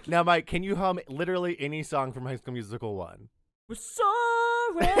was. Now, Mike, can you hum literally any song from High School Musical 1? We're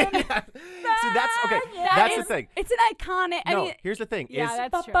soaring. See, that's okay. That's the thing. It's an iconic. I mean, here's the thing. yeah,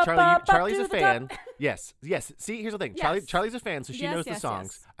 that's true. Charlie's a fan. Yes. See, here's the thing. Yes. Charlie's a fan, so she knows the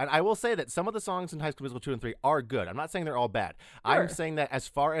songs. Yes. And I will say that some of the songs in High School Musical 2 and 3 are good. I'm not saying they're all bad. Sure. I'm saying that as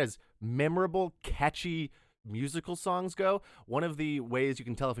far as memorable, catchy musical songs go, one of the ways you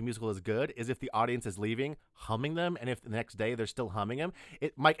can tell if a musical is good is if the audience is leaving humming them, and if the next day they're still humming them.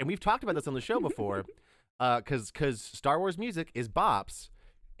 Mike, and we've talked about this on the show before, because Star Wars music is bops,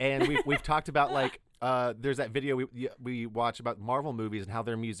 and we've talked about like there's that video we watch about Marvel movies and how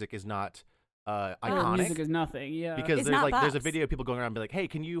their music is not iconic. Music is nothing, yeah. Because It's there's not there's a bops. video of people going around and be like, hey,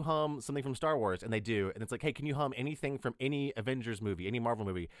 can you hum something from Star Wars? And they do. And it's like, hey, can you hum anything from any Avengers movie, any Marvel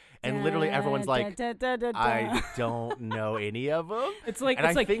movie? And literally everyone's like, I don't know any of them. It's like, And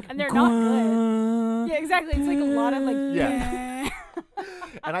it's I like, think- And they're not good. Yeah, exactly. It's like a lot of like. Yeah.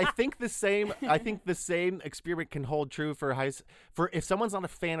 And I think the same experiment can hold true for if someone's not a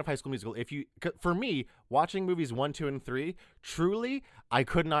fan of High School Musical. For me, watching movies 1, 2, and 3, truly, I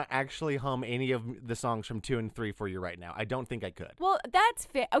could not actually hum any of the songs from 2 and 3 for you right now. I don't think I could. Well, that's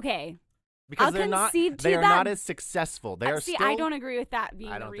fair. Okay. Because I'll they concede to are that. not as successful. They are See, still. I don't agree with that being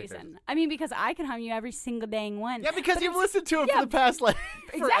I the don't think reason. I mean, because I can hum you every single dang one. Yeah, because But you've it's- listened to it yeah, for the past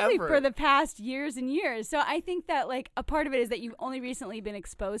Exactly, forever. for the past years and years. So I think that like a part of it is that you've only recently been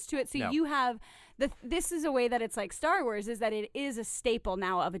exposed to it. So No. you have this is a way that it's like Star Wars, is that it is a staple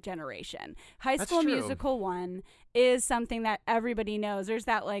now of a generation. High That's School true. Musical 1 is something that everybody knows. There's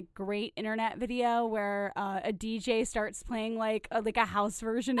that like great internet video where a DJ starts playing like a house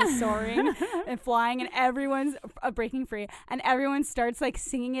version of Soaring and Flying, and everyone's breaking free, and everyone starts like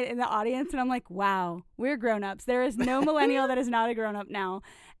singing it in the audience, and I'm like, wow, we're grown-ups. There is no millennial that is not a grown-up now.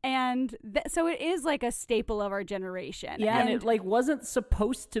 And so it is like a staple of our generation. yeah, and it like wasn't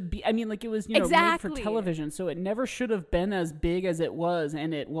supposed to be. I mean, like it was, made for Exactly. television, so it never should have been as big as it was,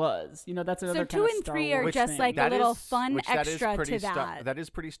 and it was. That's another So kind 2 of and Star 3 are Wars just thing. like a little fun extra pretty to that. That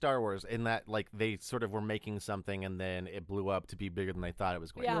is pretty Star Wars in that like they sort of were making something and then it blew up to be bigger than they thought it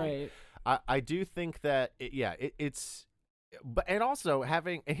was going Yeah. to be. right. I do think that it's. But and also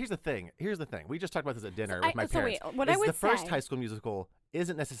having and here's the thing. We just talked about this at dinner with my parents. Wait, what I would the first say- High School Musical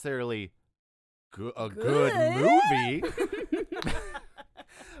isn't necessarily a good movie,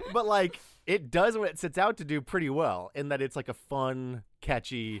 but like it does what it sets out to do pretty well in that it's like a fun,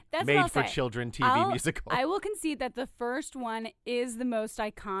 catchy, That's what I'll made for say. children TV musical. I will concede that the first one is the most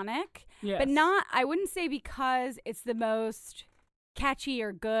iconic, Yes. but I wouldn't say because it's the most catchy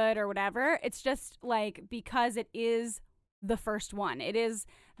or good or whatever. It's just like because it is the first one. It is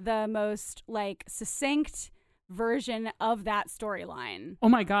the most like succinct version of that storyline. Oh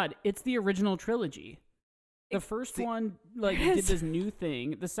my God, it's the original trilogy. The first one like did this new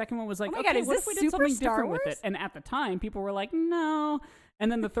thing. The second one was like, Oh my okay, God, is what this if we did super something Star different with Wars? it? And at the time, people were like, no. And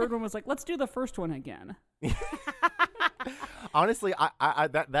then the third one was like, let's do the first one again. Honestly, I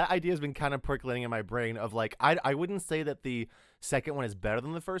that idea has been kind of percolating in my brain of like I wouldn't say that the second one is better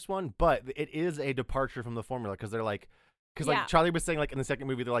than the first one, but it is a departure from the formula because they're like. Because Yeah. like Charlie was saying, like in the second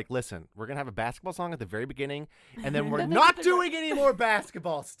movie, they're like, "Listen, we're gonna have a basketball song at the very beginning, and then we're not doing any more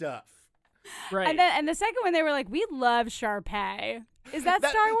basketball stuff." Right. And the second one, they were like, we love Sharpay. Is that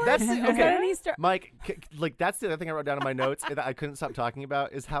Star Wars? That's Is okay. that any Star? Mike, like that's the other thing I wrote down in my notes that I couldn't stop talking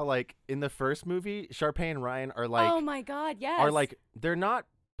about is how like in the first movie, Sharpay and Ryan are like Oh my God, yes. are like they're not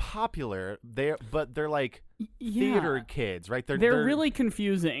popular, but they're like theater kids, right? They're really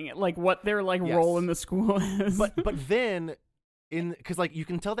confusing, like what their like Yes. role in the school is. but then because like you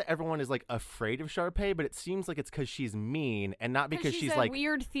can tell that everyone is like afraid of Sharpay, but it seems like it's because she's mean and not because she's a like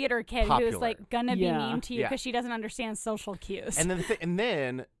weird theater kid popular. who's like gonna be Yeah. mean to you Yeah. because she doesn't understand social cues. And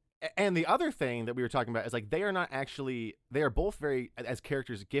then and the other thing that we were talking about is like they are both very as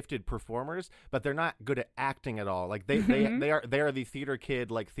characters gifted performers, but they're not good at acting at all. Like they are the theater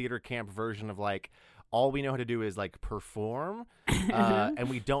kid like theater camp version of like all we know how to do is like perform, and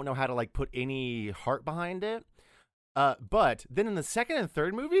we don't know how to like put any heart behind it. But then in the second and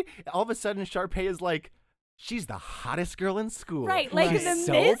third movie, all of a sudden Sharpay is like, she's the hottest girl in school. Right, like she's the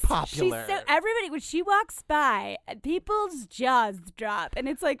so Miss, popular. She's so everybody when she walks by, people's jaws drop, and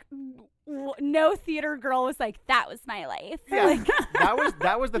it's like, no theater girl was like, that was my life. Yeah, Like,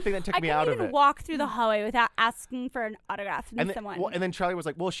 that was the thing that took me out I of couldn't it. even walk through the hallway without asking for an autograph from And then, someone. and then Charlie was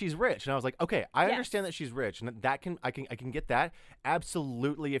like, "Well, she's rich," and I was like, "Okay, I Yes. understand that she's rich, and I can get that.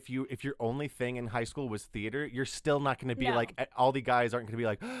 Absolutely, if your only thing in high school was theater, you're still not going to be No. like all the guys aren't going to be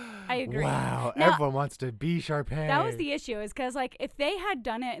like, I agree. wow, Now- everyone wants to be Sharpay. That was the issue, is because like if they had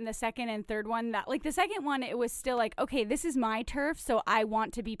done it in the second and third one, that like the second one, it was still like, okay, this is my turf, so I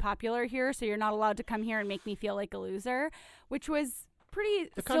want to be popular here, so you're not allowed to come here and make me feel like a loser, which was The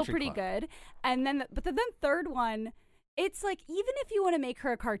still country pretty club. good. And then, but the third one, it's like, even if you want to make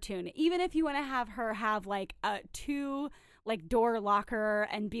her a cartoon, even if you want to have her have like a like door locker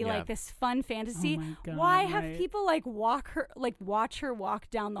and be Yeah. like this fun fantasy, Oh my God, why have right. people like watch her walk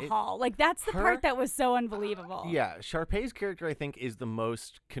down the hall? Like that's the part that was so unbelievable. Yeah, Sharpay's character, I think, is the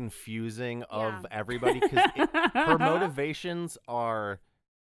most confusing of Yeah. everybody because her motivations are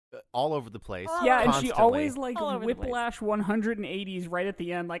all over the place. Yeah, and constantly. she always like All over the place. whiplash 180s right at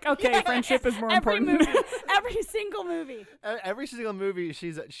the end. Like, okay, friendship is more every important. movie, every single movie. Every single movie,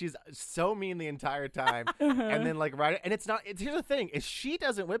 she's so mean the entire time, and then like and it's not. Here's the thing: is she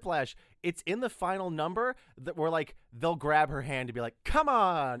doesn't whiplash. It's in the final number that where like they'll grab her hand to be like, "Come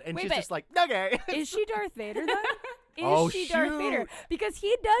on," and Wait, she's but- just like, "Okay." Is she Darth Vader though? Is Oh, she Darth Vader? shoot. Because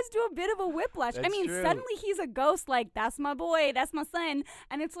he does do a bit of a whiplash. I That's mean, true. suddenly he's a ghost. Like that's my boy, that's my son,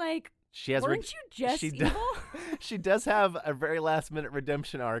 and it's like, She has. weren't you just she evil? she does have a very last minute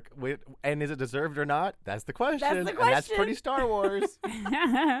redemption arc, and is it deserved or not? That's the question. And that's pretty question. Star Wars.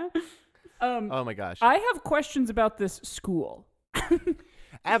 Oh my gosh. I have questions about this school.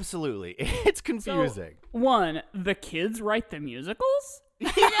 Absolutely, it's confusing. One, the kids write the musicals?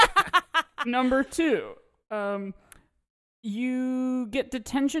 Number two, you get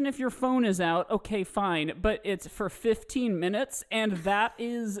detention if your phone is out. Okay, fine. But it's for 15 minutes, and that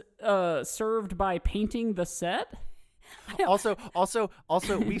is served by painting the set? Also,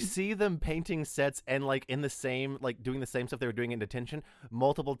 we see them painting sets and like in the same, like doing the same stuff they were doing in detention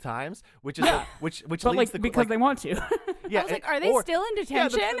multiple times, which is like, which But leads like, the because they want to. yeah. I was like, are they still in yeah, the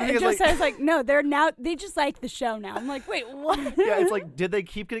detention? thing And is, just like- says like, no, they just like the show now. I'm like, wait, what? Yeah, it's like, did they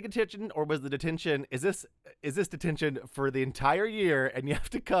keep getting detention, or was the detention? Is this detention for the entire year, and you have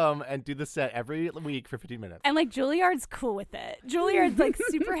to come and do the set every week for 15 minutes? And like Juilliard's cool with it. Juilliard's like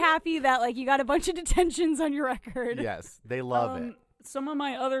super happy that like you got a bunch of detentions on your record. Yes, they love it. Some of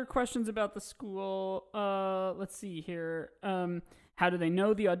my other questions about the school, let's see here. How do they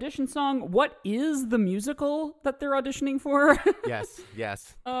know the audition song? What is the musical that they're auditioning for?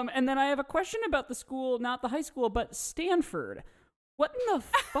 Yes. And then I have a question about the school, not the high school, but Stanford. What in the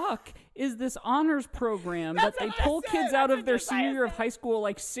fuck is this honors program that they pull kids out of their senior year of high school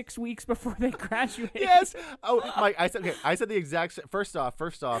like 6 weeks before they graduate? Yes. Oh, Mike, I said the exact. First off, for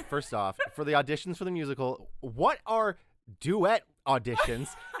the auditions for the musical, what are duet auditions?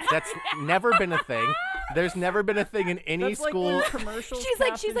 That's never been a thing. There's never been a thing in any That's school. like when commercials She's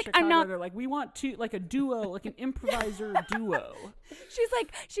cast in like, Chicago, I'm not- they're like, we want to like a duo, like an improviser duo.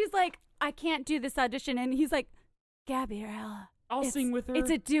 She's like, I can't do this audition, and he's like, Gabriella, I'll sing with her. It's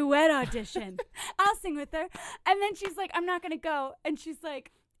a duet audition. I'll sing with her. And then she's like, I'm not going to go. And she's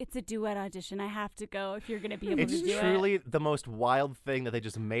like, it's a duet audition. I have to go if you're going to be able It's to do truly the most wild thing that they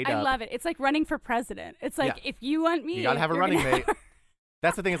just made it. up. I love it. It's like running for president. It's like, Yeah. if you want me, You gotta have a you're running gonna mate.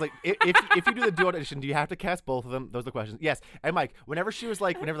 That's the thing. Is like if you do the duet audition, do you have to cast both of them? Those are the questions. Yes. And Mike, whenever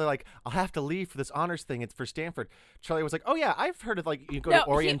they're like, I'll have to leave for this honors thing. It's for Stanford. Charlie was like, oh yeah, I've heard of like you go to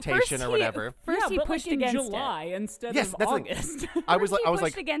orientation or whatever. First yeah, he but pushed like in against July it. instead Yes, of that's like- August. I was First he like,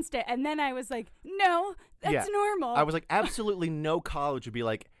 pushed against it, and then I was like, no, that's Yeah. normal. I was like, absolutely no college would be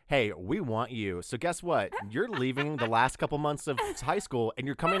like, hey, we want you. So guess what? You're leaving the last couple months of high school and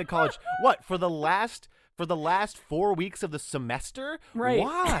you're coming to college. What, for the last 4 weeks of the semester? Right.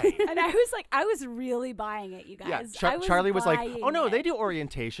 Why? and I was really buying it, you guys. Yeah, I was Charlie was like, buying "Oh no, it. they do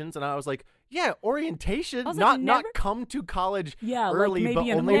orientations," and I was like, "Yeah, orientation, I was not like, not never- come to college Yeah, like early, maybe but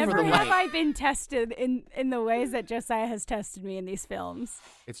an only for Never the have week." I been tested in the ways that Josiah has tested me in these films.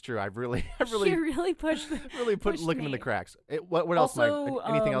 It's true. I've really He really pushed. pushed looking in the me. cracks. What else, Also, Mike?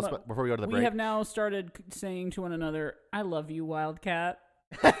 Anything else before we go to the we break? have now started saying to one another, "I love you, Wildcat."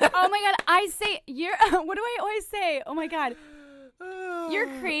 Oh my god! I say you're. What do I always say? Oh my god! You're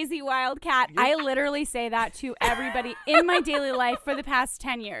crazy, Wildcat. I literally say that to everybody in my daily life for the past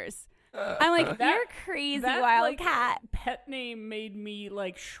 10 years. I'm like, you're crazy, That, Wildcat. like, pet name made me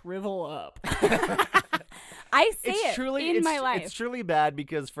like shrivel up. I say It's it truly in it's, my life. It's truly bad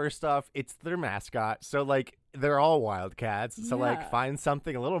because first off, it's their mascot, so like they're all wildcats. So Yeah. like find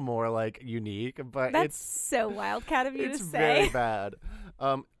something a little more like unique, but That's so Wildcat of you it's to very say. bad.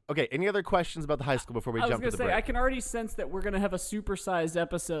 Okay, any other questions about the high school before we jump to the I was going to say, break? I can already sense that we're going to have a supersized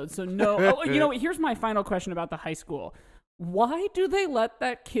episode, so no. Oh, you know what? Here's my final question about the high school. Why do they let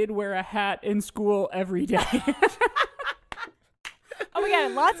that kid wear a hat in school every day? Oh my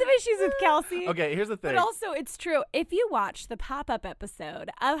God, lots of issues with Kelsey. Okay, here's the thing. But also, it's true. If you watch the pop-up episode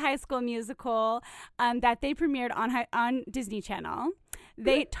of High School Musical that they premiered on Disney Channel,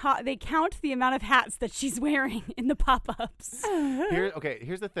 they count the amount of hats that she's wearing in the pop-ups.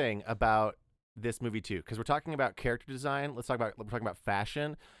 Here's the thing about this movie too, because we're talking about character design. We're talking about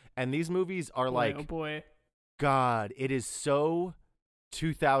fashion, and these movies are Oh boy. God, it is so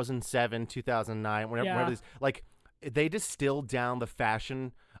 2007, 2009. Whenever these they distilled down the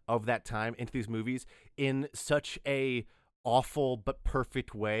fashion of that time into these movies in such a awful but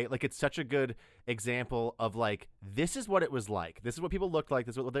perfect way. Like, it's such a good example of like, this is what it was like. This is what people looked like.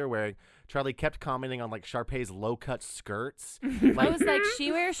 This is what they were wearing. Charlie kept commenting on like Sharpay's low cut skirts. I was like,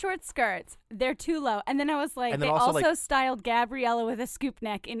 she wears short skirts. They're too low. And then I was like, they also styled Gabriella with a scoop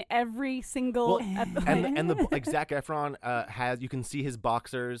neck in every single episode. And the Zac Efron has, you can see his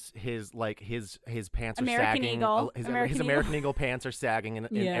boxers, his pants are sagging. His American Eagle pants are sagging, and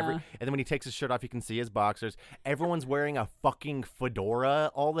then when he takes his shirt off, you can see his boxers. Everyone's wearing a fucking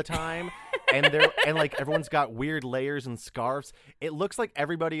fedora all the time. And everyone's got weird layers and scarves. It looks like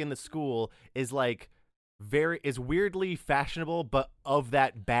everybody in the school is like is weirdly fashionable, but of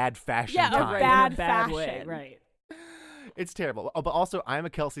that bad fashion time. Bad fashion. Way, right. It's terrible. Oh, but also, I'm a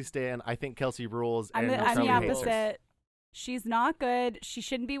Kelsey stan. I think Kelsey rules. I'm the opposite. She's not good. She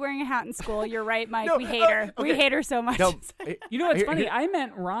shouldn't be wearing a hat in school. You're right, Mike. We hate her. Okay. We hate her so much. No, you know what's funny? I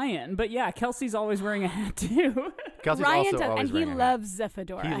meant Ryan, but yeah, Kelsey's always wearing a hat too. Kelsey's Ryan also does, always and he wearing loves the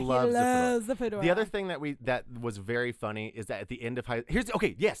fedora. He loves the fedora. The other thing that was very funny is that at the end of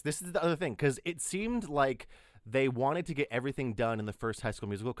this is the other thing, because it seemed like they wanted to get everything done in the first High School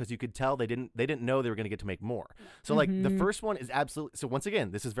Musical, because you could tell they didn't know they were going to get to make more. So like the first one is absolutely, so once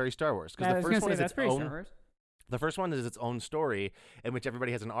again, this is very Star Wars, because the first one is its own. The first one is its own story in which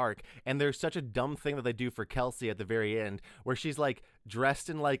everybody has an arc, and there's such a dumb thing that they do for Kelsey at the very end, where she's like dressed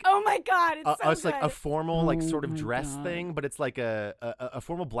in like, oh my God, it's like a formal like sort of dress thing, but it's like a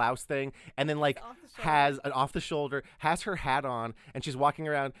formal blouse thing, and then like has an off the shoulder, has her hat on, and she's walking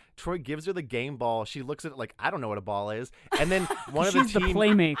around. Troy gives her the game ball. She looks at it like, I don't know what a ball is, and then one of the team, she's the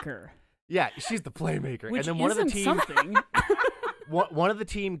playmaker. Yeah, she's the playmaker, which and then one of the team something. One of the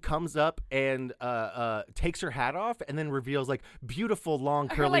team comes up and takes her hat off, and then reveals like beautiful long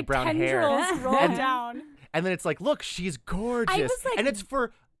curly brown hair. Roll down. And then it's like, look, she's gorgeous. I was like, and it's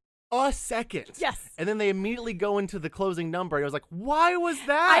for a second. Yes. And then they immediately go into the closing number. And I was like, why was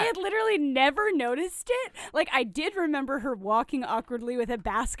that? I had literally never noticed it. Like, I did remember her walking awkwardly with a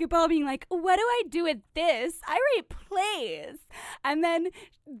basketball, being like, what do I do with this? I write plays. And then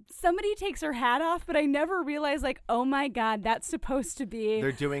somebody takes her hat off, but I never realized, like, oh my God, that's supposed to be.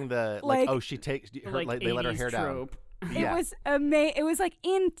 They're doing the, she takes her, like they let her hair trope. down. It was It was like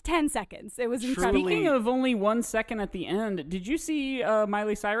in 10 seconds. It was incredible. Speaking of only 1 second at the end, did you see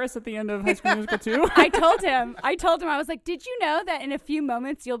Miley Cyrus at the end of High School Musical 2? I told him, I was like, did you know that in a few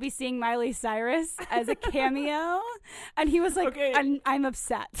moments you'll be seeing Miley Cyrus as a cameo? And he was like, okay. I'm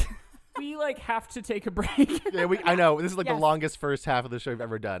upset. We have to take a break. Yeah, I know. This is the longest first half of the show we've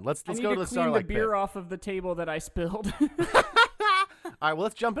ever done. Let's go to the Starlight Pit. I need to clean the beer off of the table that I spilled. All right, well,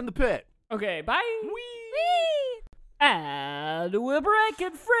 let's jump in the pit. Okay, bye. Whee! And we're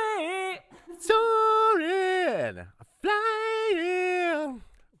breaking free. Soaring, flying.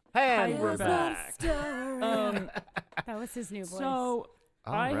 And we're back. That was his new voice. So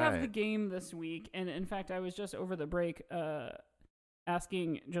I have the game this week, and in fact, I was just over the break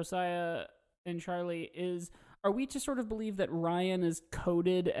asking Josiah and Charlie, are we to sort of believe that Ryan is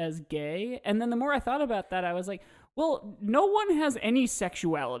coded as gay? And then the more I thought about that, I was like, well, no one has any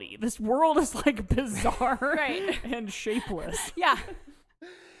sexuality. This world is bizarre and shapeless. Yeah.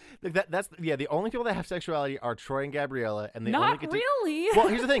 The only people that have sexuality are Troy and Gabriella, and they not only get really. Well,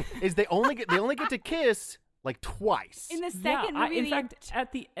 here's the thing: is they only get to kiss twice in the second movie. In fact,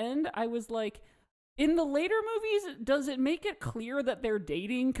 at the end, I was like, in the later movies, does it make it clear that they're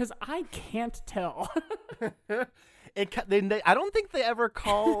dating? Because I can't tell. I don't think they ever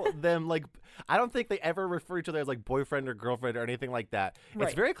call them I don't think they ever refer to each other as boyfriend or girlfriend or anything like that. Right.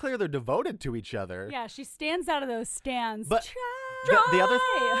 It's very clear they're devoted to each other. Yeah, she stands out of those stands. But the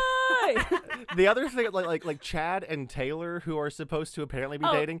other thing, like Chad and Taylor, who are supposed to apparently be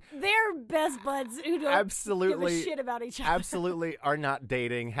dating, they're best buds who don't absolutely give a shit about each other. Absolutely are not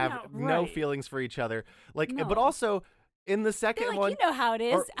dating. Have no feelings for each other. But also, In the second They're like, one, you know how it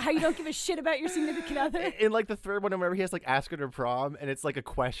is. How you don't give a shit about your significant other. in like the third one, I remember he has like ask her to prom, and it's like a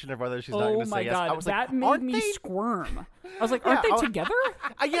question of whether she's not going to say yes. Oh my god, I was that like, made me squirm. I was like, aren't they together?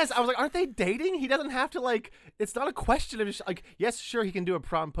 Yes, I was like, aren't they dating? He doesn't have to like. It's not a question of like, yes, sure, he can do a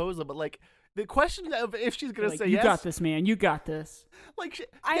promposal, but like the question of if she's going to say you yes. You got this, man. You got this. Like,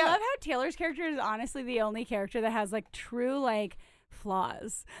 I love how Taylor's character is honestly the only character that has like true like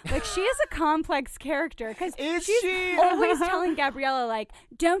flaws. Like she is a complex character because she's always telling Gabriella like,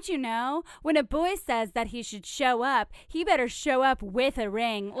 don't you know when a boy says that he should show up, he better show up with a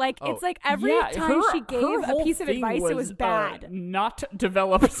ring. Like it's like every time she gave a piece of advice, it was bad. Not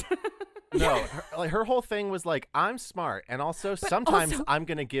developed. No, her whole thing was like, I'm smart, and also sometimes I'm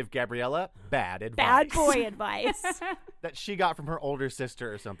going to give Gabriella bad advice. Bad boy advice. That she got from her older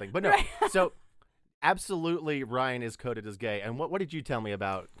sister or something. But no, so absolutely Ryan is coded as gay. And what did you tell me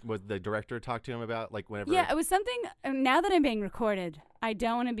about what the director talked to him about? Like whenever... Yeah, it was something, now that I'm being recorded, I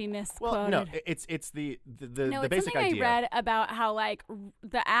don't want to be misquoted. Well, no, it's the it's basic something idea. I read about how like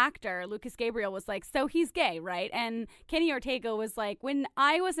the actor Lucas Gabriel was like, so he's gay, right? And Kenny Ortega was like, when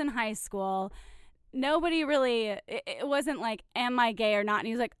I was in high school, nobody really, it wasn't like, am I gay or not? And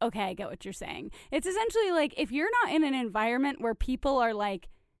he was like, okay, I get what you're saying. It's essentially like, if you're not in an environment where people are like,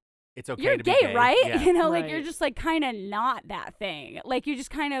 it's okay you're to gay, be gay, right? Yeah. You know, like you're just like kind of not that thing. Like you just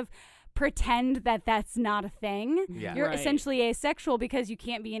kind of pretend that that's not a thing. Yeah. You're essentially asexual because you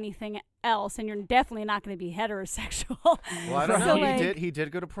can't be anything else, and you're definitely not going to be heterosexual. Well, I don't know. So, like, He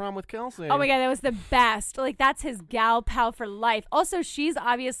did go to prom with Kelsey. Oh my god, that was the best. Like that's his gal pal for life. Also, she's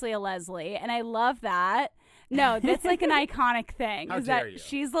obviously a Leslie, and I love that. No, that's like an iconic thing. How is dare that you.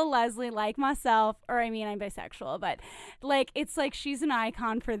 she's a Leslie like myself, or I mean, I'm bisexual, but like it's like she's an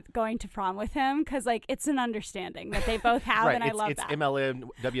icon for going to prom with him because like it's an understanding that they both have, Right. and I love it's that. MLM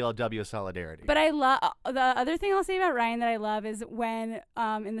WLW solidarity. But I love the other thing I'll say about Ryan that I love is when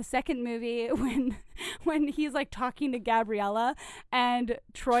in the second movie when he's like talking to Gabriella and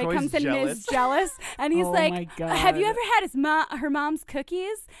Troy's comes in and is jealous and he's my like, God. have you ever had her mom's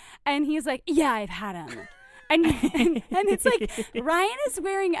cookies? And he's like, yeah, I've had them. And it's like Ryan is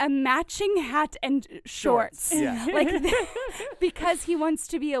wearing a matching hat and shorts. Yeah. Like because he wants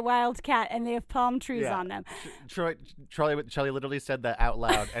to be a wildcat and they have palm trees on them. Charlie literally said that out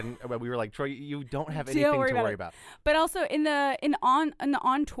loud, and we were like, Troy, you don't have anything to worry about. But also in the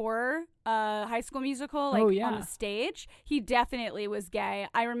on tour High School Musical, like on the stage, he definitely was gay.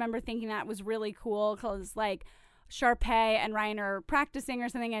 I remember thinking that was really cool because like Sharpay and Ryan are practicing or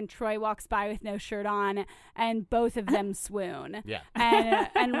something, and Troy walks by with no shirt on, and both of them swoon. Yeah.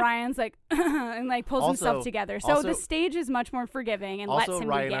 And Ryan's like, and like pulls himself together. So the stage is much more forgiving and lets him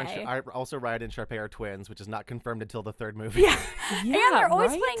be gay. Also, Ryan and Sharpay are twins, which is not confirmed until the third movie. Yeah. And they're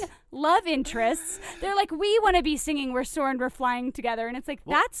always playing love interests. They're like, we want to be singing "We're Soaring, We're Flying" together, and it's like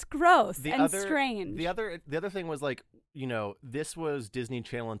that's gross and strange. The other thing was like, you know, this was Disney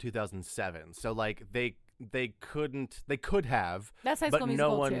Channel in 2007, so like they could have. That's High School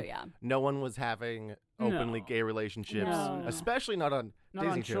Musical too, yeah. No one was having openly gay relationships, especially not on not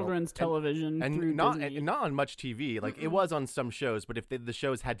Disney on Channel. Children's television, and not on much TV. Like it was on some shows, but if the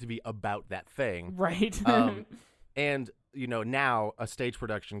shows had to be about that thing, right? And you know, now a stage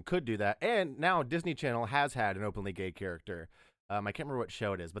production could do that, and now Disney Channel has had an openly gay character. I can't remember what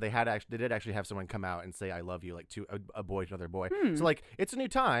show it is, but they did actually have someone come out and say "I love you" like to a boy to another boy. So like it's a new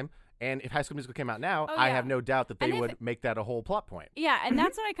time, and if High School Musical came out now, I have no doubt that they would make that a whole plot point. Yeah, and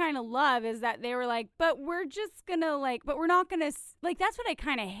that's what I kind of love is that they were like, but we're not gonna like. That's what I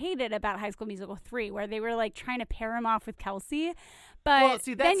kind of hated about High School Musical 3, where they were like trying to pair him off with Kelsey. But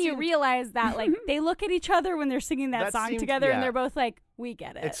then you realize that like they look at each other when they're singing that song together, and they're both like, "We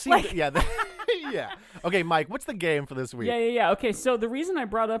get it." It seemed, yeah. Okay, Mike, what's the game for this week? Yeah. Okay, so the reason I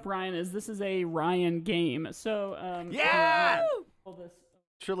brought up Ryan is this is a Ryan game. So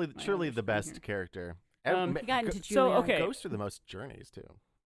truly the best character. Got into Goes through the most journeys too.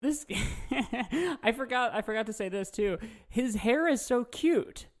 This I forgot to say this too. His hair is so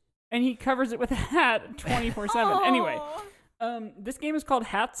cute, and he covers it with a hat 24/7. Anyway. This game is called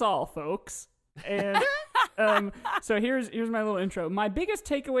Hats All, folks. And so here's my little intro. My biggest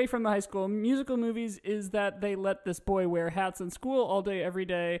takeaway from the High School Musical movies is that they let this boy wear hats in school all day, every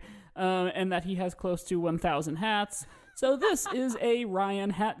day, and that he has close to 1,000 hats. So this is a Ryan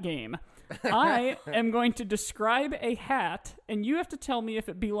hat game. I am going to describe a hat, and you have to tell me if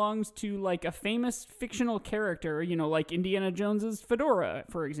it belongs to like a famous fictional character, you know, like Indiana Jones's fedora,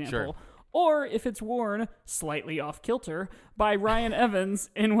 for example. Sure. Or if it's worn, slightly off kilter, by Ryan Evans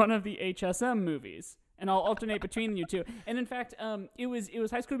in one of the HSM movies. and I'll alternate between you two. And in fact, it was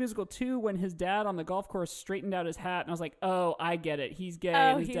High School Musical 2 when his dad on the golf course straightened out his hat, and I was like, oh, I get it. He's gay.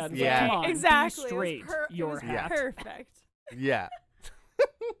 And his dad was like, come on, exactly. be straight your hat. Perfect. Yeah.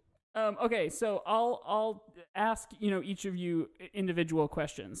 Okay, so I'll ask each of you individual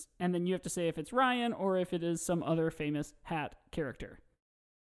questions, and then you have to say if it's Ryan or if it is some other famous hat character.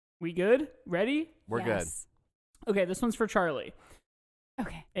 We good? Ready? We're good. Okay, this one's for Charlie.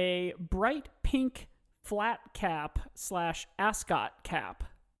 Okay. A bright pink flat cap / ascot cap.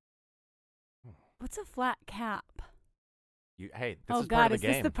 What's a flat cap? Hey, this oh is God, part of is the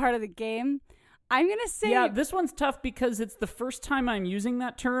this game. the part of the game? I'm gonna say Yeah, this one's tough because it's the first time I'm using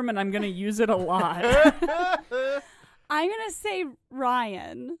that term, and I'm gonna use it a lot. I'm gonna say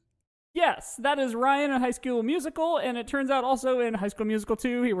Ryan. Yes, that is Ryan in High School Musical, and it turns out also in High School Musical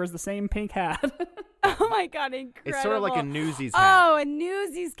 2, he wears the same pink hat. Oh my God, incredible! It's sort of like a Newsies hat. Oh, a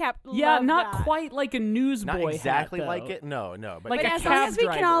Newsies cap. Yeah, Love not that. quite like a newsboy Not exactly hat, like though. it. No, but Like But a as long as we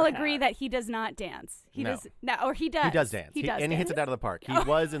cab can all driver agree hat. that he does not dance. He No. does. No, or he does. he does dance. He does. And he hits dance. it out of the park. He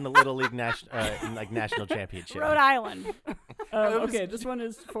was in the Little League national championship. Rhode Island. Okay, this one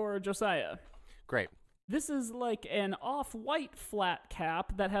is for Josiah. Great. This is like an off-white flat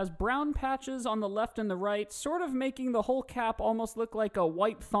cap that has brown patches on the left and the right, sort of making the whole cap almost look like a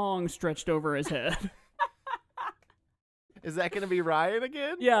white thong stretched over his head. Is that going to be Ryan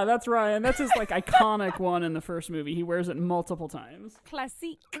again? Yeah, that's Ryan. That's his like iconic one in the first movie. He wears it multiple times.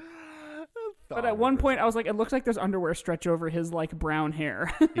 Classique. But at one point, I was like, it looks like there's underwear stretch over his like brown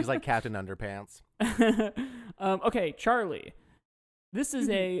hair. He's like Captain Underpants. Okay, Charlie. This is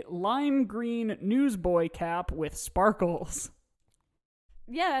a lime green newsboy cap with sparkles.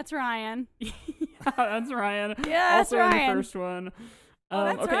 Yeah, that's Ryan. Yeah, that's Ryan. Yeah, that's also Ryan. in the first one. Oh,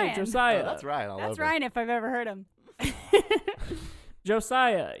 that's okay, Ryan. Josiah. Oh, that's Ryan all That's over. Ryan if I've ever heard him.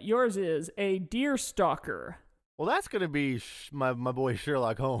 Josiah, yours is a deer stalker. Well, that's going to be my boy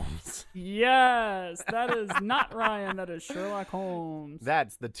Sherlock Holmes. Yes, that is not Ryan. That is Sherlock Holmes.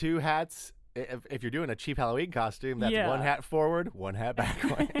 That's the two hats. If you're doing a cheap Halloween costume, that's Yeah. one hat forward, one hat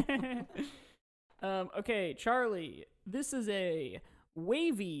backward. Okay, Charlie, this is a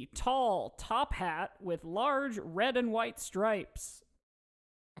wavy, tall top hat with large red and white stripes.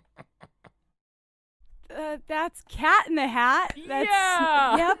 That's Cat in the Hat. That's,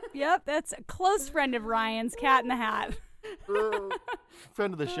 Yeah! Yep. That's a close friend of Ryan's, Cat in the Hat.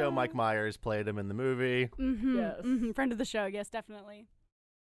 Friend of the show, Mike Myers, played him in the movie. Mm-hmm. Yes. Mm-hmm. Friend of the show, yes, definitely.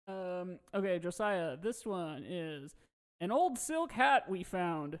 Okay, Josiah, this one is an old silk hat we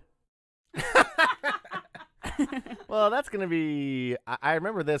found. Well, that's going to be... I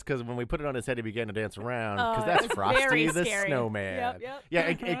remember this because when we put it on his head, he began to dance around. Because Oh, that's it's Frosty very the scary. Snowman. Yep. Yeah,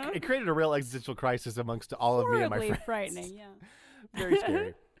 it created a real existential crisis amongst all of me and my Horribly friends. frightening, yeah. Very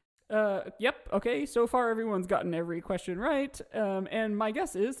scary. Yep, okay, so far everyone's gotten every question right, and my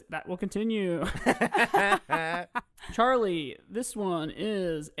guess is that will continue. Charlie, this one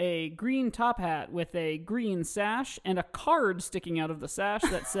is a green top hat with a green sash and a card sticking out of the sash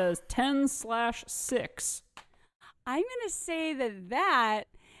that says 10/6. I'm going to say that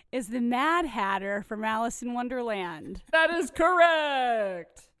is the Mad Hatter from Alice in Wonderland. That is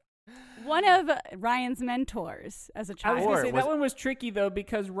correct! One of Ryan's mentors as a I was child. going to say, was- that one was tricky, though,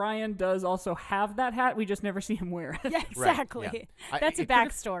 because Ryan does also have that hat. We just never see him wear it. Yeah, exactly. Right, yeah. That's a it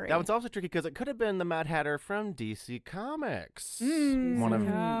could've- backstory. That one's also tricky because it could have been the Mad Hatter from DC Comics. Mm. One of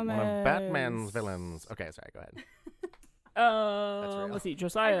Comics. Batman's villains. Okay, sorry, go ahead. real. Let's see,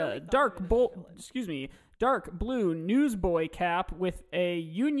 Josiah, dark blue newsboy cap with a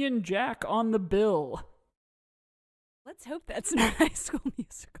Union Jack on the bill. Let's hope that's not High School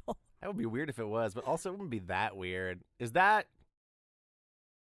Musical. That would be weird if it was, but also it wouldn't be that weird. Is that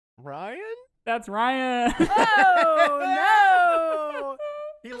Ryan? That's Ryan. Oh, no!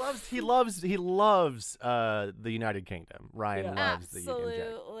 He loves the United Kingdom. Ryan Yeah. loves the Union Jack.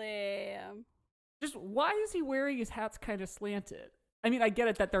 Absolutely. Just why is he wearing his hats kind of slanted? I mean, I get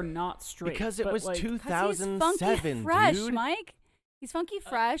it that they're not straight. Because it but, was like, 2007, funky fresh, dude. Mike. He's funky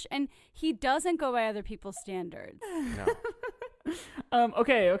fresh, and he doesn't go by other people's standards. No.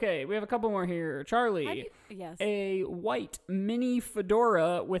 Okay. We have a couple more here. Charlie, Yes. a white mini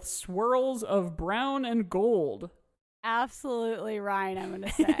fedora with swirls of brown and gold. Absolutely, Ryan, I'm going to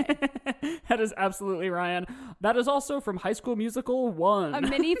say. That is absolutely Ryan. That is also from High School Musical 1. A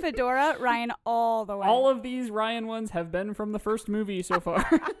mini fedora, Ryan, all the way. All of these Ryan ones have been from the first movie so far.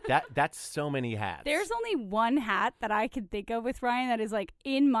 That's so many hats. There's only one hat that I could think of with Ryan that is like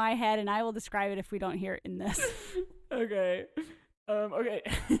in my head, and I will describe it if we don't hear it in this. Okay. Okay.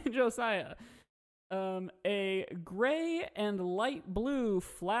 Josiah. A gray and light blue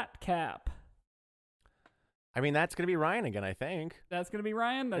flat cap. I mean, that's going to be Ryan again, I think. That's going to be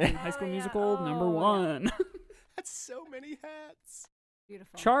Ryan. That's in High School Musical number Oh, 1. yeah. That's so many hats.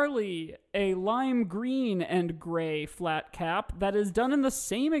 Beautiful. Charlie, a lime green and gray flat cap that is done in the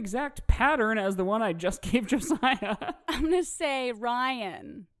same exact pattern as the one I just gave Josiah. I'm going to say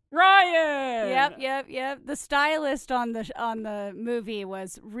Ryan. Ryan! Yep. The stylist on the movie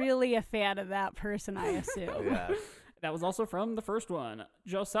was really a fan of that person, I assume. Yeah. That was also from the first one.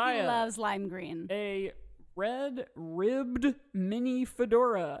 He Josiah, loves lime green. a red ribbed mini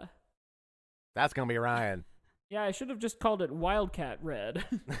fedora. That's going to be Ryan. Yeah, I should have just called it Wildcat Red.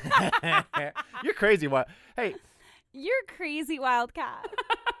 You're crazy. What? Hey, You're crazy, Wildcat.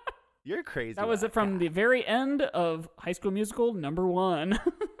 you're crazy. That was it from the very end of High School Musical number 1.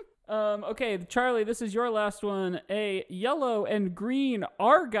 Okay, Charlie, this is your last one. A yellow and green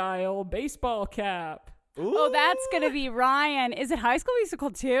Argyle baseball cap. Ooh. Oh, that's going to be Ryan. Is it High School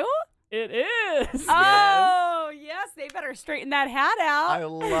Musical 2? It is. Oh, yes. They better straighten that hat out. I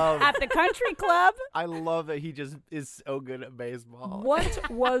love At the country club. I love that he just is so good at baseball.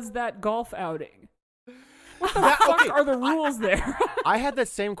 What was that golf outing? What the fuck are the rules there? I had that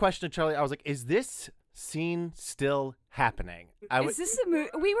same question to Charlie. I was like, is this scene still happening? Is this a movie?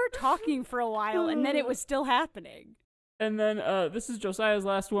 We were talking for a while, and then it was still happening. And then this is Josiah's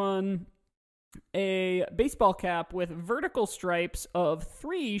last one. A baseball cap with vertical stripes of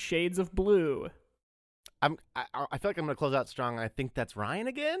 3 shades of blue. I feel like I'm going to close out strong. I think that's Ryan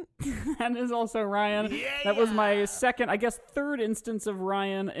again. That is also Ryan. Yeah. That was my third instance of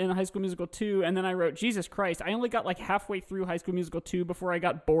Ryan in High School Musical 2. And then I wrote, Jesus Christ, I only got like halfway through High School Musical 2 before I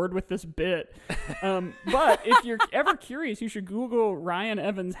got bored with this bit. But if you're ever curious, you should Google Ryan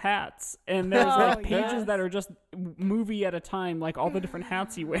Evans hats. And there's like pages that are just movie at a time, like all the different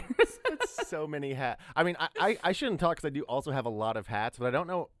hats he wears. So many hats. I mean, I shouldn't talk because I do also have a lot of hats, but I don't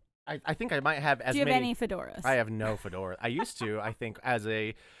know. I think I might have as many. Do you have any fedoras? I have no fedora. I used to. I think I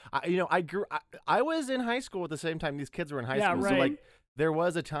was in high school at the same time these kids were in high school. Right. So like there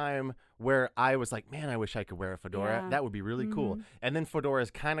was a time where I was like, man, I wish I could wear a fedora. Yeah. That would be really cool. And then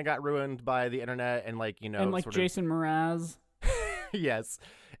fedoras kind of got ruined by the internet and like And like sort Jason Mraz. Yes.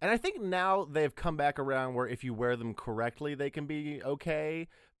 And I think now they've come back around where if you wear them correctly, they can be okay.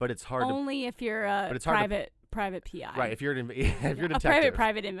 But it's hard Only if you're a private PI. Right, if you're a detective.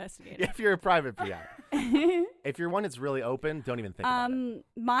 private investigator. If you're a private PI. If you're one that's really open, don't even think about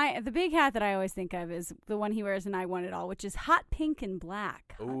it. The big hat that I always think of is the one he wears in I Want It All, which is hot pink and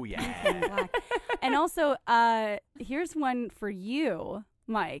black. Oh, yeah. And black. And also, here's one for you,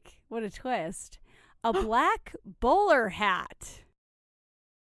 Mike. What a twist. A black bowler hat.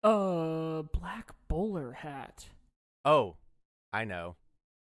 Black bowler hat. Oh, I know.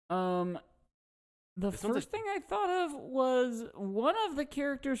 The first thing I thought of was one of the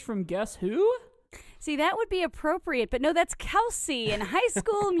characters from Guess Who? See, that would be appropriate, but no, that's Kelsey in High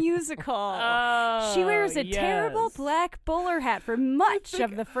School Musical. She wears a terrible black bowler hat for much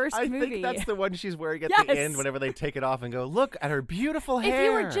of the first movie. I think that's the one she's wearing at the end whenever they take it off and go, look at her beautiful hair. If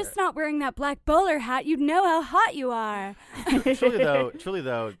you were just not wearing that black bowler hat, you'd know how hot you are. Truly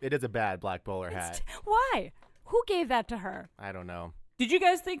though, it is a bad black bowler hat. Why? Who gave that to her? I don't know. Did you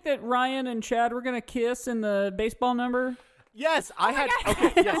guys think that Ryan and Chad were going to kiss in the baseball number? Yes, I had. Okay,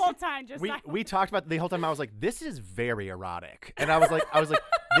 Okay, yes. the whole time, we talked about the whole time. I was like, this is very erotic, and I was like,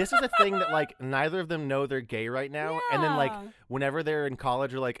 this is a thing that like neither of them know they're gay right now, and then like whenever they're in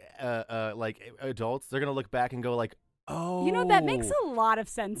college or like adults, they're gonna look back and go like, oh, you know, that makes a lot of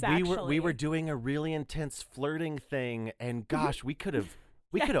sense. Actually, we were doing a really intense flirting thing, and gosh, we could have.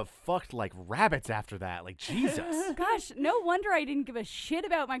 We could have fucked like rabbits after that. Like, Jesus. Gosh, no wonder I didn't give a shit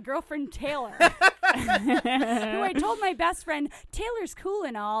about my girlfriend Taylor. Who I told my best friend, Taylor's cool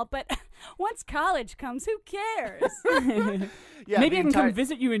and all, but once college comes, who cares? Yeah, maybe I can come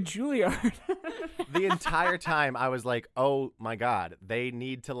visit you in Juilliard. The entire time I was like, oh my God, they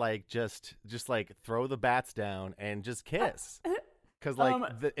need to like just like throw the bats down and just kiss. Because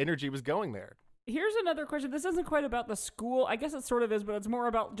like the energy was going there. Here's another question. This isn't quite about the school. I guess it sort of is, but it's more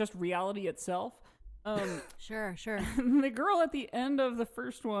about just reality itself. Sure. The girl at the end of the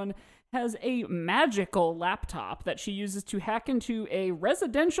first one has a magical laptop that she uses to hack into a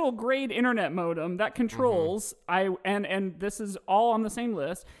residential grade internet modem that controls and this is all on the same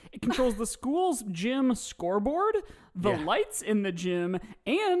list. It controls the school's gym scoreboard, the lights in the gym,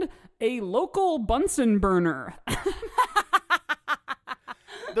 and a local Bunsen burner.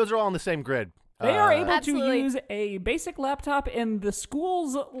 Those are all on the same grid. They are able Absolutely. to use a basic laptop and the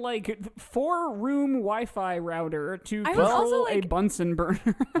school's 4-room Wi-Fi router to I was control also, a Bunsen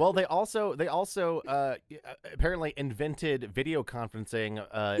burner. Well, they also apparently invented video conferencing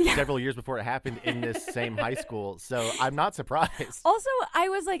several years before it happened in this same high school. So I'm not surprised. Also, I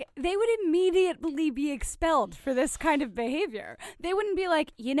was like, they would immediately be expelled for this kind of behavior. They wouldn't be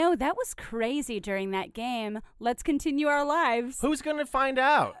like, that was crazy during that game. Let's continue our lives. Who's gonna find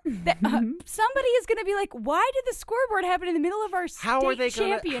out? Somebody is going to be like, why did the scoreboard happen in the middle of our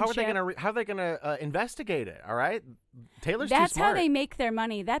championship? How are they gonna investigate it? All right, Taylor's That's too smart. how they make their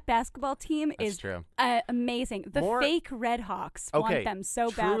money. That basketball team That's is true. Amazing. The fake Red Hawks want them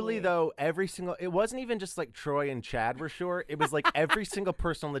so badly. Truly, though, it wasn't even just like Troy and Chad were short. It was like every single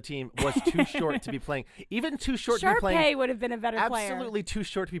person on the team was too short to be playing. Even too short to be playing. Sharpay would have been a better player. Absolutely too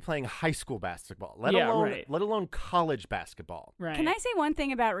short to be playing high school basketball, let alone college basketball. Right. Can I say one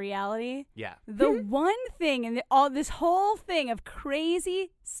thing about reality? Yeah. The one thing in all this whole thing of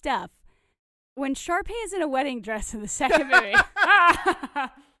crazy stuff, when Sharpay is in a wedding dress in the second movie,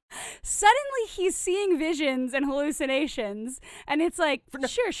 suddenly he's seeing visions and hallucinations, and it's like,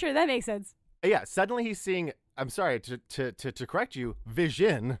 sure, that makes sense. Yeah, suddenly he's seeing. I'm sorry to correct you.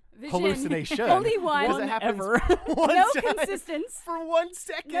 Vision. Hallucination. Only one. Because it happens ever. one No time consistency. for 1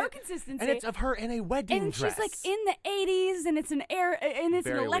 second. No consistency. And it's of her in a wedding And dress. she's like in the 80s, and it's an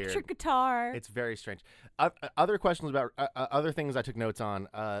Very electric weird. guitar. It's very strange. Other questions about other things I took notes on.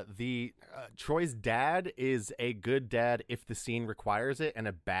 Troy's dad is a good dad if the scene requires it, and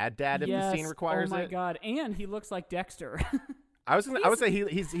a bad dad if the scene requires it. Oh my god! And he looks like Dexter. I would say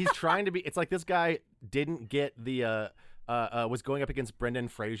he's trying to be. It's like this guy didn't get the was going up against Brendan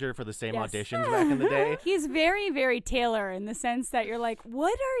Fraser for the same auditions back in the day. He's very, very Taylor in the sense that you're like,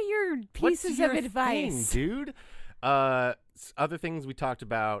 what are your pieces What's of your advice? thing, dude? Other things we talked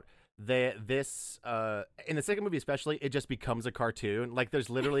about. In the second movie especially, it just becomes a cartoon. Like there's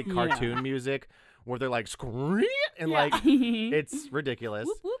literally cartoon music where they're like scream and like it's ridiculous.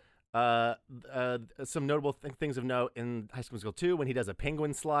 Whoop, whoop. Some notable things of note in High School Musical 2 when he does a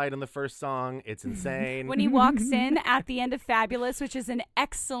penguin slide in the first song. It's insane. When he walks in at the end of Fabulous, which is an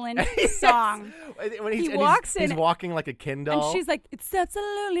excellent song. When he walks in, he's walking like a Ken doll. and she's like, "It's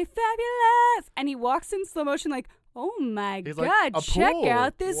absolutely fabulous," and he walks in slow motion like, "Oh my He's god, like, a check pool.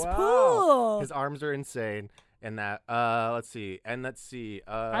 out this Wow. pool!" His arms are insane. And that, let's see.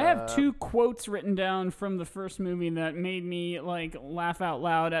 I have 2 quotes written down from the first movie that made me like laugh out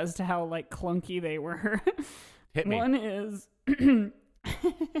loud as to how like clunky they were. Hit me. One is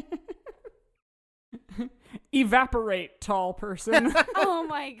evaporate, tall person. Oh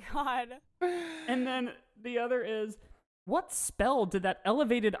my god. And then the other is, what spell did that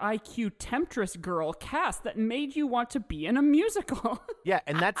elevated IQ temptress girl cast that made you want to be in a musical? Yeah,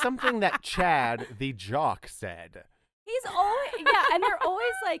 and that's something that Chad, the jock, said. He's always, and they're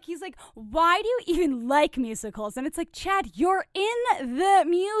always like, he's like, why do you even like musicals? And it's like, Chad, you're in the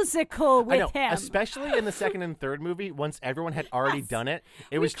musical with I know, him. especially in the second and third movie, once everyone had already done it,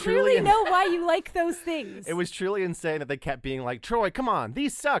 it was we truly... clearly know why you like those things. It was truly insane that they kept being like, Troy, come on,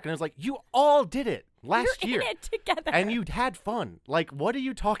 these suck. And it was like, you all did it last You're year. in it together. And you had fun. Like, what are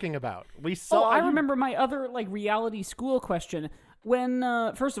you talking about? We saw... I remember my other like reality school question. When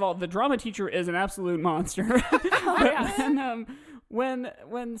first of all, the drama teacher is an absolute monster.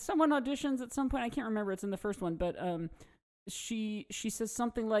 When someone auditions at some point, I can't remember, it's in the first one, but she says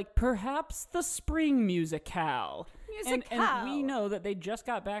something like, perhaps the spring musicale. And we know that they just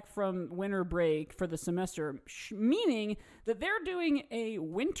got back from winter break for the semester, meaning that they're doing a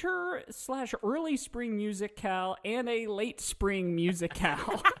winter/early spring musicale and a late spring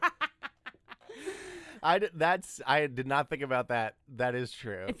musicale. I did not think about that. That is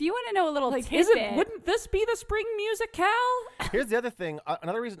true. If you want to know a little Like, tidbit, wouldn't this be the spring musicale? Here's the other thing.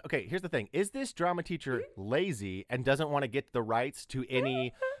 Another reason. Okay, here's the thing. Is this drama teacher lazy and doesn't want to get the rights to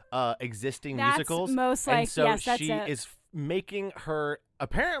any existing That's musicals? most and like- so yes, that's she it. is making her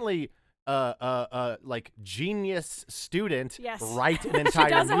apparently like genius student Yes. write an entire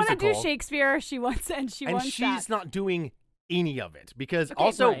she doesn't want to musical. do Shakespeare. She wants that. And she's not doing any of it because Okay,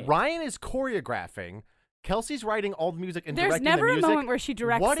 also right. Ryan is choreographing. Kelsey's writing all the music and There's directing never the a music. moment where she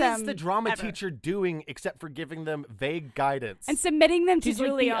directs What is them the drama ever. teacher doing except for giving them vague guidance? and submitting them to She's like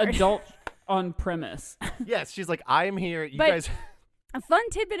the Juilliard. adult on premise. Yes, she's like, I'm here. You But- guys. A fun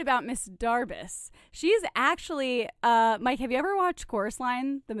tidbit about Miss Darbus. She's actually, Mike, have you ever watched Chorus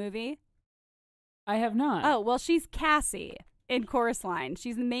Line, the movie? I have not. Oh, well, she's Cassie in chorus line.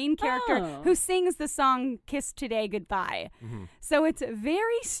 She's the main character who sings the song Kiss Today Goodbye. Mm-hmm. So it's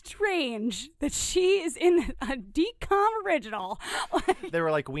very strange that she is in a decom original. They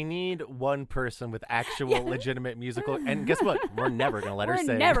were like, we need one person with actual legitimate musical. And guess what? We're never going to let her sing.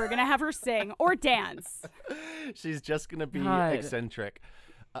 We're never going to have her sing or dance. She's just going to be eccentric.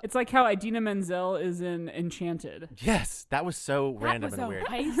 It's like how Idina Menzel is in Enchanted. Yes, that was so random and weird.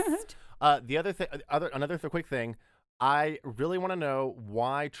 Another quick thing. I really want to know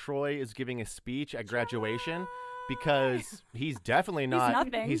why Troy is giving a speech at graduation, because he's definitely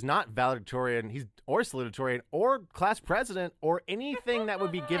not. He's not valedictorian. Or salutatorian or class president or anything that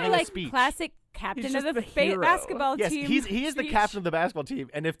would be giving a speech. Classic captain of the basketball team. Yes, he is the captain of the basketball team,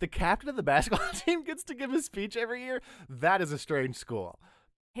 and if the captain of the basketball team gets to give a speech every year, that is a strange school.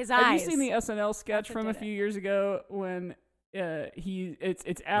 His eyes. Have you seen the SNL sketch from a few years ago when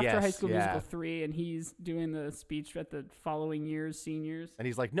it's after High School Musical 3 and he's doing the speech at the following year's seniors? And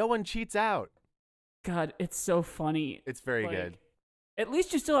he's like, no one cheats out. God, it's so funny. It's very good. At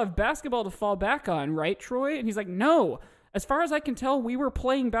least you still have basketball to fall back on, right, Troy? And he's like, no. As far as I can tell, we were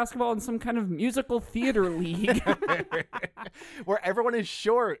playing basketball in some kind of musical theater league. Where everyone is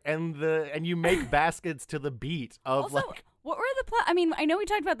short and you make baskets to the beat of also, what were the plot? I mean, I know we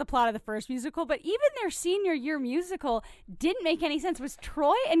talked about the plot of the first musical, but even their senior year musical didn't make any sense. Was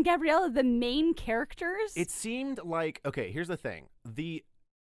Troy and Gabriella the main characters? It seemed like, okay, here's the thing.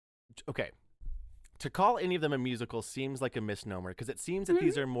 To call any of them a musical seems like a misnomer, because it seems that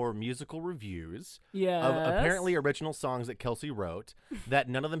these are more musical reviews of apparently original songs that Kelsey wrote that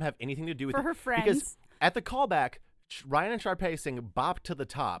none of them have anything to do with her friends. Because at the callback, Ryan and Sharpay sing "Bop to the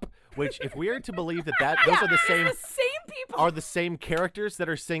Top," which, if we are to believe that those are the same people, are the same characters that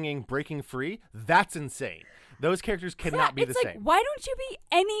are singing "Breaking Free," that's insane. Those characters cannot be the same. Why don't you be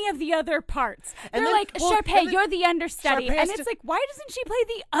any of the other parts? They're like, Sharpay, you're the understudy. And it's like, why doesn't she play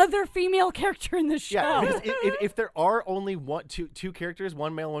the other female character in the show? Yeah, because if there are only two characters,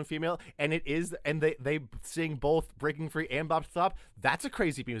 one male, one female, and they sing both Breaking Free and Bop to the Top, that's a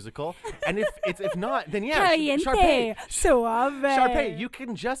crazy musical. And if not, then Sharpay, Sharpay, you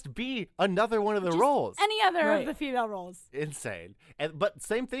can just be another one of the roles. Any other of the female roles. Insane. But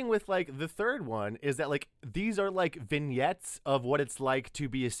same thing with like the third one is that like these are like vignettes of what it's like to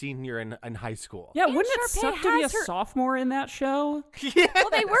be a senior in high school. Yeah, wouldn't it suck to be a sophomore in that show? Yeah. Well,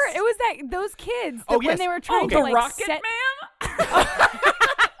 they were. It was those kids when they were trying to like Rocket Man.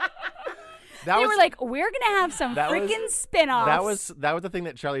 They were like, we're gonna have some freaking spin-offs. That was the thing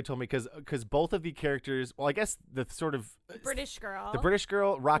that Charlie told me, because both of the characters, well, I guess the sort of British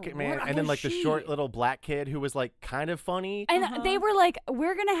girl, Rocket Man, and then like the short little black kid who was like kind of funny. And they were like,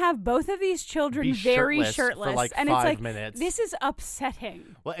 we're gonna have both of these children very shirtless for like and 5 it's like, minutes. This is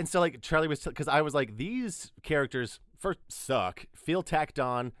upsetting. Well, and so like Charlie was, because I was like, these characters first suck, feel tacked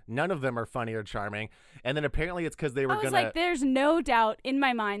on, none of them are funny or charming, and then apparently it's because they were like, there's no doubt in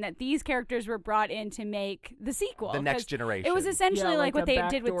my mind that these characters were brought in to make the sequel, the next generation. It was essentially like what they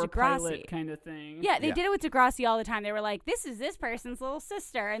did with Degrassi kind of thing. Yeah, they did it with Degrassi all the time. They were like, this is this person's little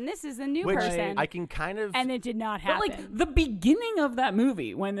sister and this is the new person. I can kind of, and it did not happen. But like the beginning of that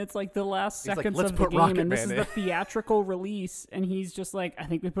movie, when it's like the last seconds of the game, and this is the theatrical release, and he's just like, I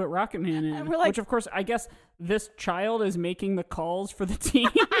think we put Rocket Man in, which of course I guess this child is making the calls for the team.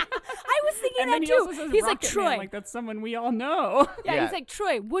 I was thinking and that then too. He says he's Rocket like, Troy, Man, like that's someone we all know. Yeah, he's like,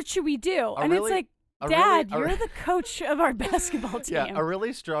 Troy, what should we do? And it's like, Dad, you're the coach of our basketball team. Yeah, a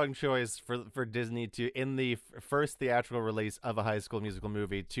really strong choice for Disney to, in the first theatrical release of a High School Musical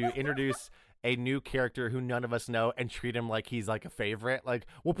movie, to introduce a new character who none of us know and treat him like he's like a favorite. Like,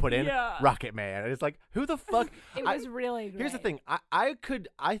 we'll put in Rocket Man. And it's like, who the fuck? It was really great. Here's the thing. I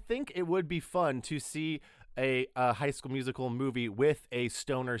think it would be fun to see a High School Musical movie with a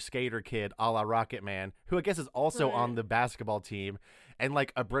stoner skater kid a la Rocket Man, who I guess is also on the basketball team, and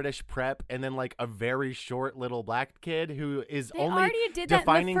like a British prep, and then like a very short little black kid who is only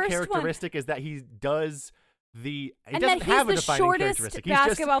defining characteristic is that he does he doesn't have a defining characteristic. He's the shortest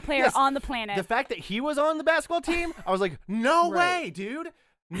basketball player on the planet. The fact that he was on the basketball team, I was like, no way, dude.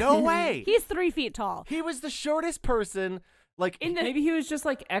 No way. He's 3 feet tall. He was the shortest person. Like maybe he was just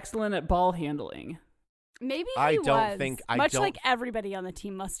like excellent at ball handling. Maybe I was. don't think like everybody on the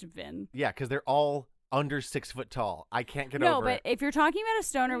team must have been. Yeah, because they're all under 6 foot tall. I can't get over it. No, but if you're talking about a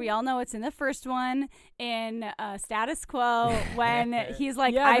stoner, we all know it's in the first one in Status Quo when he's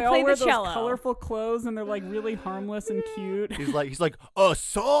like, I play the cello. Those colorful clothes and they're like really harmless and cute. He's like a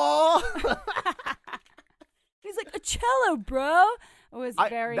saw. He's like, a cello, bro. It was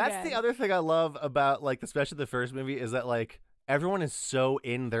very That's good. the other thing I love about like especially the first movie is that like everyone is so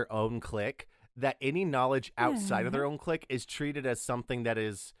in their own clique that any knowledge outside of their own clique is treated as something that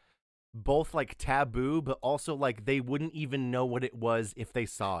is both like taboo, but also like they wouldn't even know what it was if they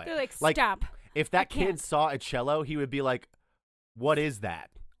saw it. They're like, stop. If that kid saw a cello, he would be like, what is that?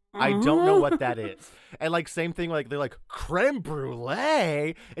 I don't know what that is. And like same thing, like they're like creme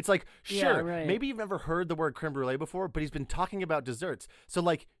brulee. It's like, sure, maybe you've never heard the word creme brulee before, but he's been talking about desserts. So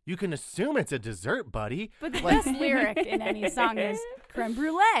like you can assume it's a dessert, buddy. But the best lyric in any song is creme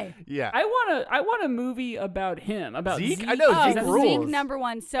brulee. Yeah. I want a movie about him, about Zeke. I know Zeke rules. Zeke number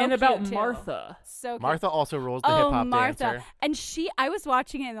one, so and cute about too. Martha. So cute. Martha also rules the hip hop dancer. And I was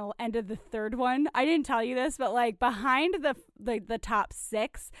watching it in the end of the third one. I didn't tell you this, but like behind the top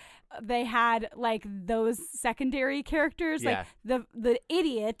 6, they had like those secondary characters, like the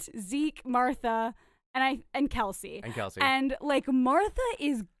idiot Zeke, Martha, and Kelsey. And like Martha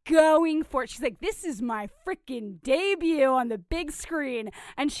is going for it. She's like, this is my freaking debut on the big screen,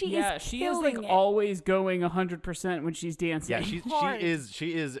 and she is like always going 100% when she's dancing. Yeah, she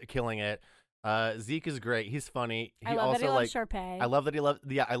is killing it. Zeke is great. He's funny. I love that he loves Sharpay. I love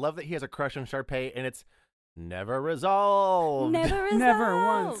that he has a crush on Sharpay, and it's never resolved. Never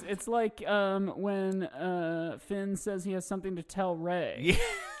once. It's like when Finn says he has something to tell Rey.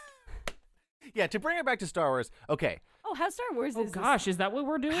 Yeah, to bring it back to Star Wars. Okay. Oh, how Star Wars is gosh, is that what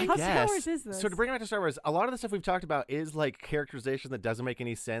we're doing? How Star Wars is this? So to bring it back to Star Wars, a lot of the stuff we've talked about is like characterization that doesn't make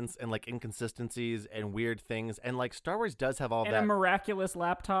any sense and like inconsistencies and weird things. And like Star Wars does have all that. And a miraculous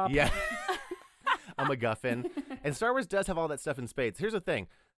laptop. Yeah. A MacGuffin. And Star Wars does have all that stuff in spades. Here's the thing.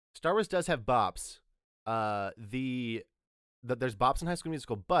 Star Wars does have bops. There's bops in High School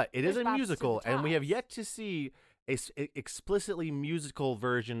Musical, but there's a musical, and we have yet to see a explicitly musical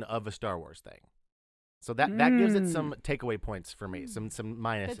version of a Star Wars thing. So that gives it some takeaway points for me, some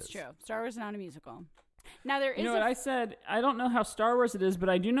minuses. That's true. Star Wars is not a musical. Now there is. You know what I said? I don't know how Star Wars it is, but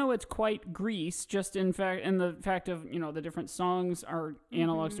I do know it's quite Grease. Just in the fact of the different songs are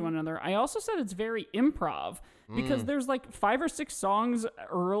analogs to one another. I also said it's very improv because there's like 5 or 6 songs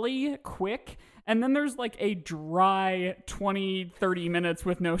early, quick, and then there's like a dry 20-30 minutes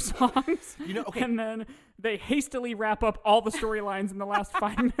with no songs. Okay. And then they hastily wrap up all the storylines in the last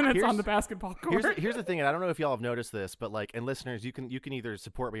 5 minutes on the basketball court. Here's the thing, and I don't know if y'all have noticed this, but like, and listeners, you can either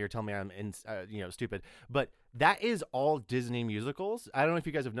support me or tell me I'm stupid, but that is all Disney musicals. I don't know if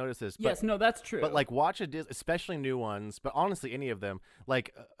you guys have noticed this. But, yes, no, that's true. But like, watch especially new ones, but honestly, any of them,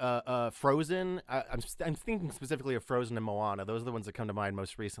 like Frozen. I'm thinking specifically of Frozen and Moana. Those are the ones that come to mind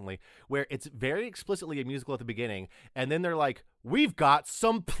most recently, where it's very explicitly a musical at the beginning, and then they're like, we've got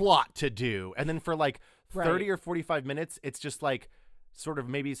some plot to do, and then for like 30 or 45 minutes, it's just like sort of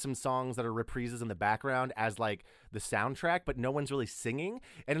maybe some songs that are reprises in the background as like the soundtrack, but no one's really singing.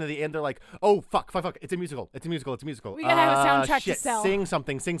 And in the end, they're like, "Oh fuck! It's a musical! We gotta have a soundtrack to sell. Sing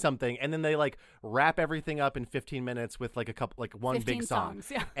something!" And then they like wrap everything up in 15 minutes with like one big song.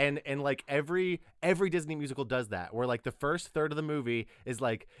 Songs, yeah. And like every Disney musical does that, where like the first third of the movie is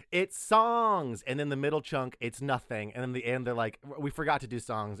like it's songs, and then the middle chunk it's nothing, and then the end they're like, "We forgot to do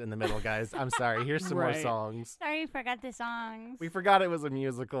songs in the middle, guys. I'm sorry. Here's some more songs. Sorry, forgot the songs. We forgot it was a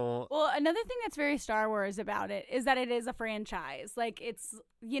musical." Well, another thing that's very Star Wars about it is that it is a franchise. Like it's,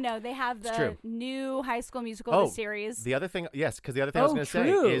 they have the new High School Musical series. The other thing, because the other thing I was going to say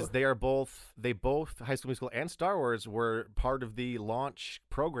is they both High School Musical and Star Wars were part of the launch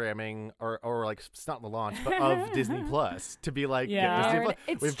programming or like it's not the launch, but of Disney Plus to be like, Disney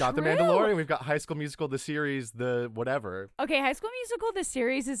Plus. We've got The Mandalorian, we've got High School Musical, the series, the whatever. Okay, High School Musical, the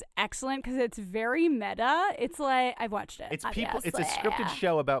series is excellent because it's very meta. It's like, I've watched it. It's people. It's a scripted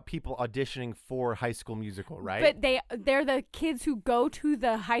show about people auditioning for High School Musical, right? But they're the kids who go to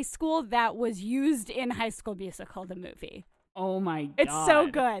the high school that was used in High School Musical, the movie. Oh my God. It's so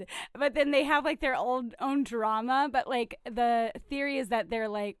good. But then they have like their own drama. But like the theory is that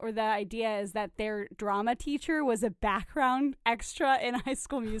the idea is that their drama teacher was a background extra in High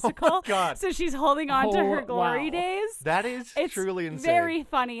School Musical. Oh my God. So she's holding on to her glory days. That is truly insane. Very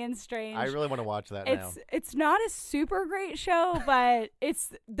funny and strange. I really want to watch that now. It's not a super great show, but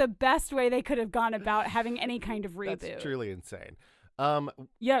it's the best way they could have gone about having any kind of reboot. That's truly insane.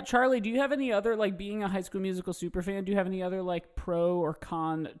 Yeah, Charlie, do you have any other, like, being a High School Musical superfan, do you have any other, like, pro or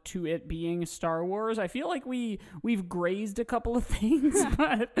con to it being Star Wars? I feel like we've grazed a couple of things,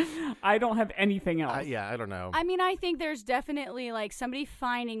 but I don't have anything else. I don't know. I mean, I think there's definitely, like, somebody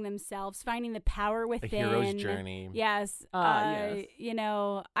finding themselves, finding the power within. A hero's journey. Yes. Yes.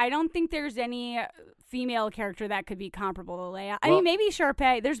 I don't think there's any female character that could be comparable to Leia. I mean, maybe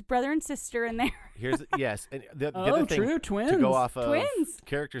Sharpay. There's brother and sister in there. Yes. And the other thing true, twins. to go off of Twins.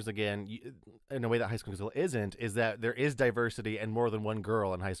 characters again, in a way that High School Musical isn't, is that there is diversity and more than one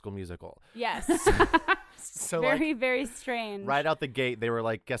girl in High School Musical. Yes. So very, very strange. Right out the gate, they were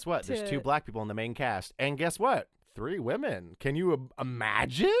like, guess what? There's 2 black people in the main cast. And guess what? 3 women. Can you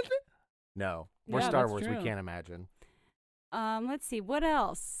imagine? No. We're Star Wars. True. We can't imagine. Let's see. What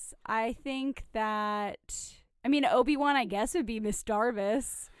else? I think that... I mean, Obi-Wan, I guess, would be Miss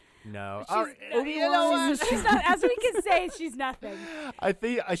Darvis. No. She's not, as we can say, she's nothing. I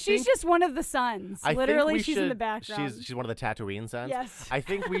think she's just one of the sons. Literally, she's in the background. She's one of the Tatooine sons. Yes. I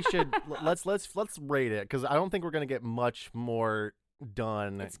think we should let's rate it, because I don't think we're gonna get much more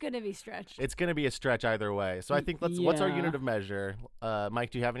done. It's gonna be stretched. It's gonna be a stretch either way. So I think what's our unit of measure?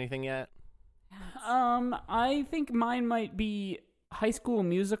 Mike, do you have anything yet? I think mine might be High School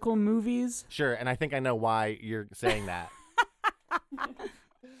Musical movies. Sure, and I think I know why you're saying that.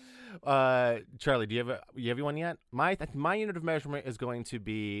 Charlie, do you have one yet? My unit of measurement is going to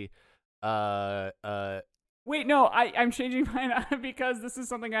be Wait, no, I'm changing mine because this is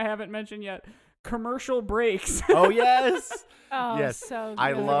something I haven't mentioned yet. Commercial breaks. Oh yes. Oh, yes. So good.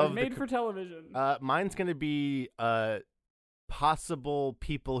 I love made for television. Mine's going to be possible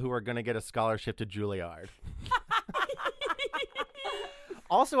people who are going to get a scholarship to Juilliard.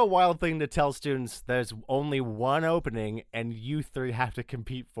 Also a wild thing to tell students there's only one opening and you 3 have to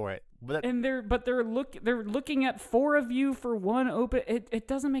compete for it. And they're looking at 4 of you for one open. It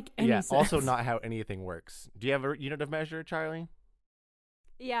doesn't make any sense. Yeah, also not how anything works. Do you have a unit of measure, Charlie?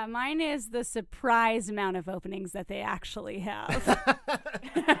 Yeah, mine is the surprise amount of openings that they actually have.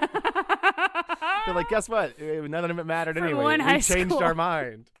 They're like, guess what? None of it mattered From anyway. one We high changed school. our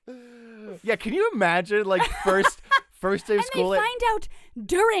mind. Yeah, can you imagine, like, first day of and school? they find out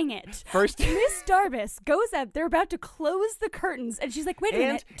during it. First, Miss Darvis goes up. They're about to close the curtains, and she's like, "Wait a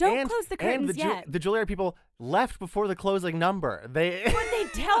minute! Don't close the curtains yet." The Juilliard people left before the closing number. When they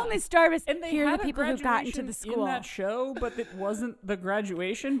tell Miss Darvis, and they here are had the people who got into graduation the school in that show, but it wasn't the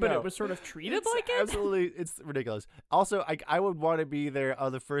graduation, but No. it was sort of treated like it. Absolutely, it's ridiculous. Also, I would want to be there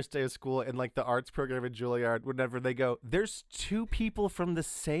on the first day of school in like the arts program at Juilliard. Whenever they go, there's 2 people from the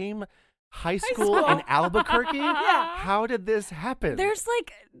same high school in Albuquerque. Yeah. How did this happen? There's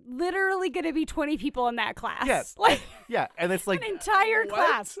like literally going to be 20 people in that class. Yes. Like Yeah, and it's like an entire what?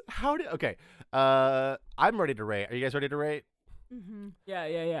 class. How did? Okay, I'm ready to rate. Are you guys ready to rate? Mm-hmm.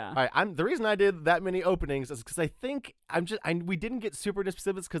 Yeah. All right, the reason I did that many openings is because I think we didn't get super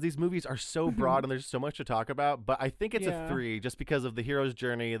specific because these movies are so broad and there's so much to talk about. But I think it's a 3 just because of the hero's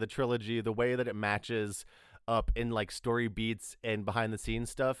journey, the trilogy, the way that it matches up in like story beats and behind the scenes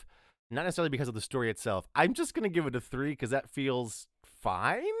stuff. Not necessarily because of the story itself. I'm just gonna give it a 3 because that feels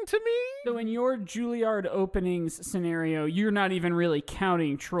fine to me. So in your Juilliard openings scenario, you're not even really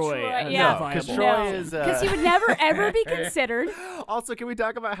counting Troy as yeah. No, because viable. Troy is Because he would never ever be considered. Also, can we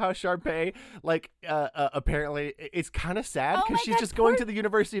talk about how Sharpay, like, apparently, it's kind of sad Oh because my she's God, just going to the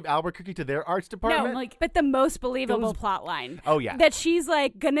University of Albuquerque to their arts department? like But the most believable plot line. Oh, yeah. That she's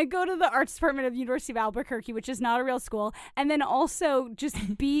like gonna go to the arts department of the University of Albuquerque, which is not a real school, and then also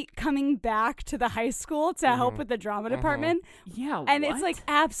just be coming back to the high school to help with the drama department. Yeah, And what? it's like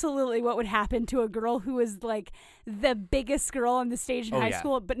absolutely what would happen to a girl who is like the biggest girl on the stage in high yeah.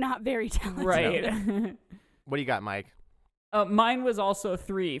 school, but not very talented. right. What do you got, Mike? Mine was also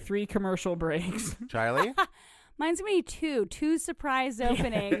 3 commercial breaks. Charlie? Mine's gonna be two surprise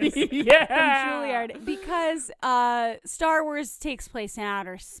openings Yeah. from Juilliard because Star Wars takes place in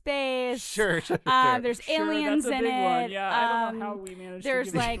outer space. Sure. There's Sure, aliens that's a in big it. one. Yeah, I don't know how we managed There's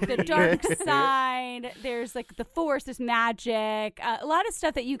to give like it the dark side. There's like the Force. There's magic. A lot of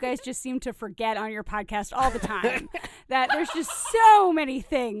stuff that you guys just seem to forget on your podcast all the time. That there's just so many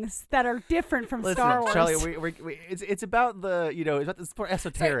things that are different from Listen, Star Wars. Charlie, it's about the, it's more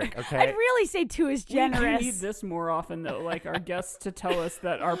esoteric, okay? I'd really say 2 is We generous. need this more often, though. Like our guests to tell us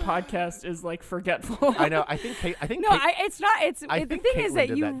that our podcast is like forgetful. I know. I think No, it's not. It's I the think thing is Caitlin that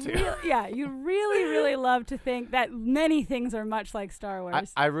did you, that too. you really love to think that many things are much like Star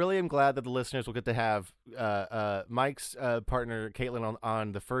Wars. I really am glad that the listeners will get to have Mike's partner Caitlin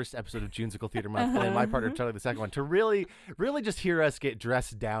on the first episode of Junesicle Theater Month, and then my partner Charlie the second one, to really just hear us get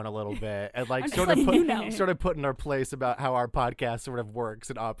dressed down a little bit and like I'm sort just of letting you know. sort of put in our place about how our podcast sort of works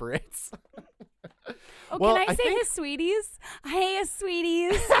and operates. Oh, Well, can I say think- his sweeties? Hey, his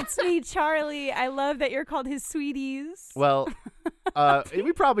sweeties. It's me, Charlie. I love that you're called his sweeties. Well,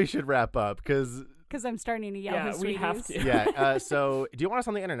 we probably should wrap up because because I'm starting to yell Yeah, his we sweeties. have to. Yeah. So, do you want us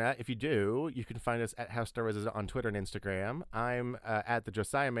on the internet? If you do, you can find us at How Star Wars Is on Twitter and Instagram. I'm at the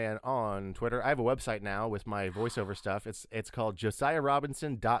Josiah Man on Twitter. I have a website now with my voiceover stuff. It's called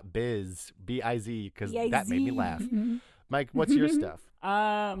josiahrobinson.biz, B-I-Z, because that made me laugh. Mike, what's your stuff?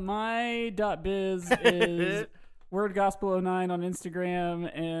 My .biz is wordgospel09 on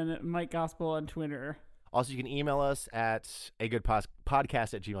Instagram and Mike Gospel on Twitter. Also, you can email us at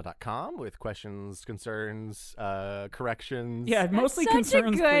agoodpodcast@gmail.com with questions, concerns, corrections. Yeah, mostly Such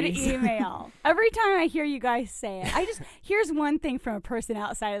concerns, a good please. email. Every time I hear you guys say it, here's one thing from a person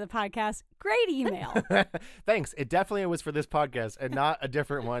outside of the podcast. Great email. Thanks. It definitely was for this podcast and not a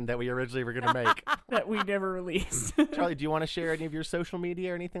different one that we originally were going to make. that we never released. Charlie, do you want to share any of your social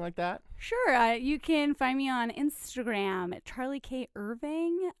media or anything like that? Sure. You can find me on Instagram at Charlie K.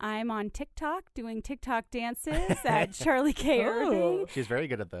 Irving. I'm on TikTok doing TikTok dances at Charlie K. Irving. She's very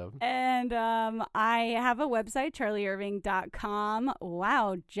good at them. And I have a website, charlieirving.com.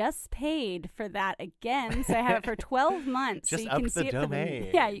 Wow, just paid for that again. So I have it for 12 months. Just so you up can the see it domain.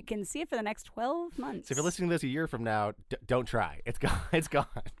 Yeah, you can see it for the next 12 months. So if you're listening to this a year from now, don't try. It's gone. It's gone.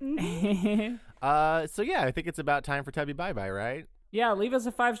 So yeah, I think it's about time for Tubby Bye Bye, right? Yeah, leave us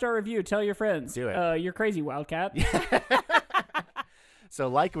a 5-star review. Tell your friends. Do it. You're crazy, Wildcat. So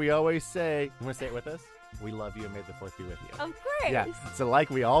like we always say, you want to say it with us? We love you and may the 4th be with you. Of course. Yeah. So like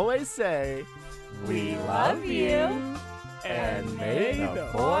we always say, We love you. and may the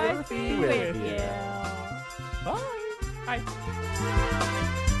 4th be with you. Bye.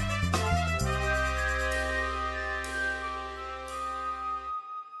 Bye.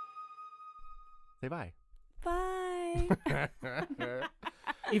 Say bye. Bye.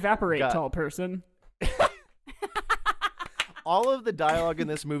 Evaporate, God. tall person. All of the dialogue in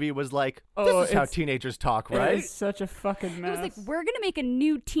this movie was like, this Oh, is how it's- teenagers talk, right? It's such a fucking It mess. was like, we're going to make a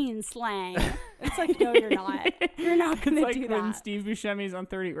new teen slang. It's like, no, you're not. You're not going It's to like do when that. Steve Buscemi's on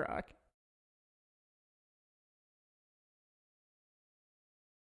 30 Rock.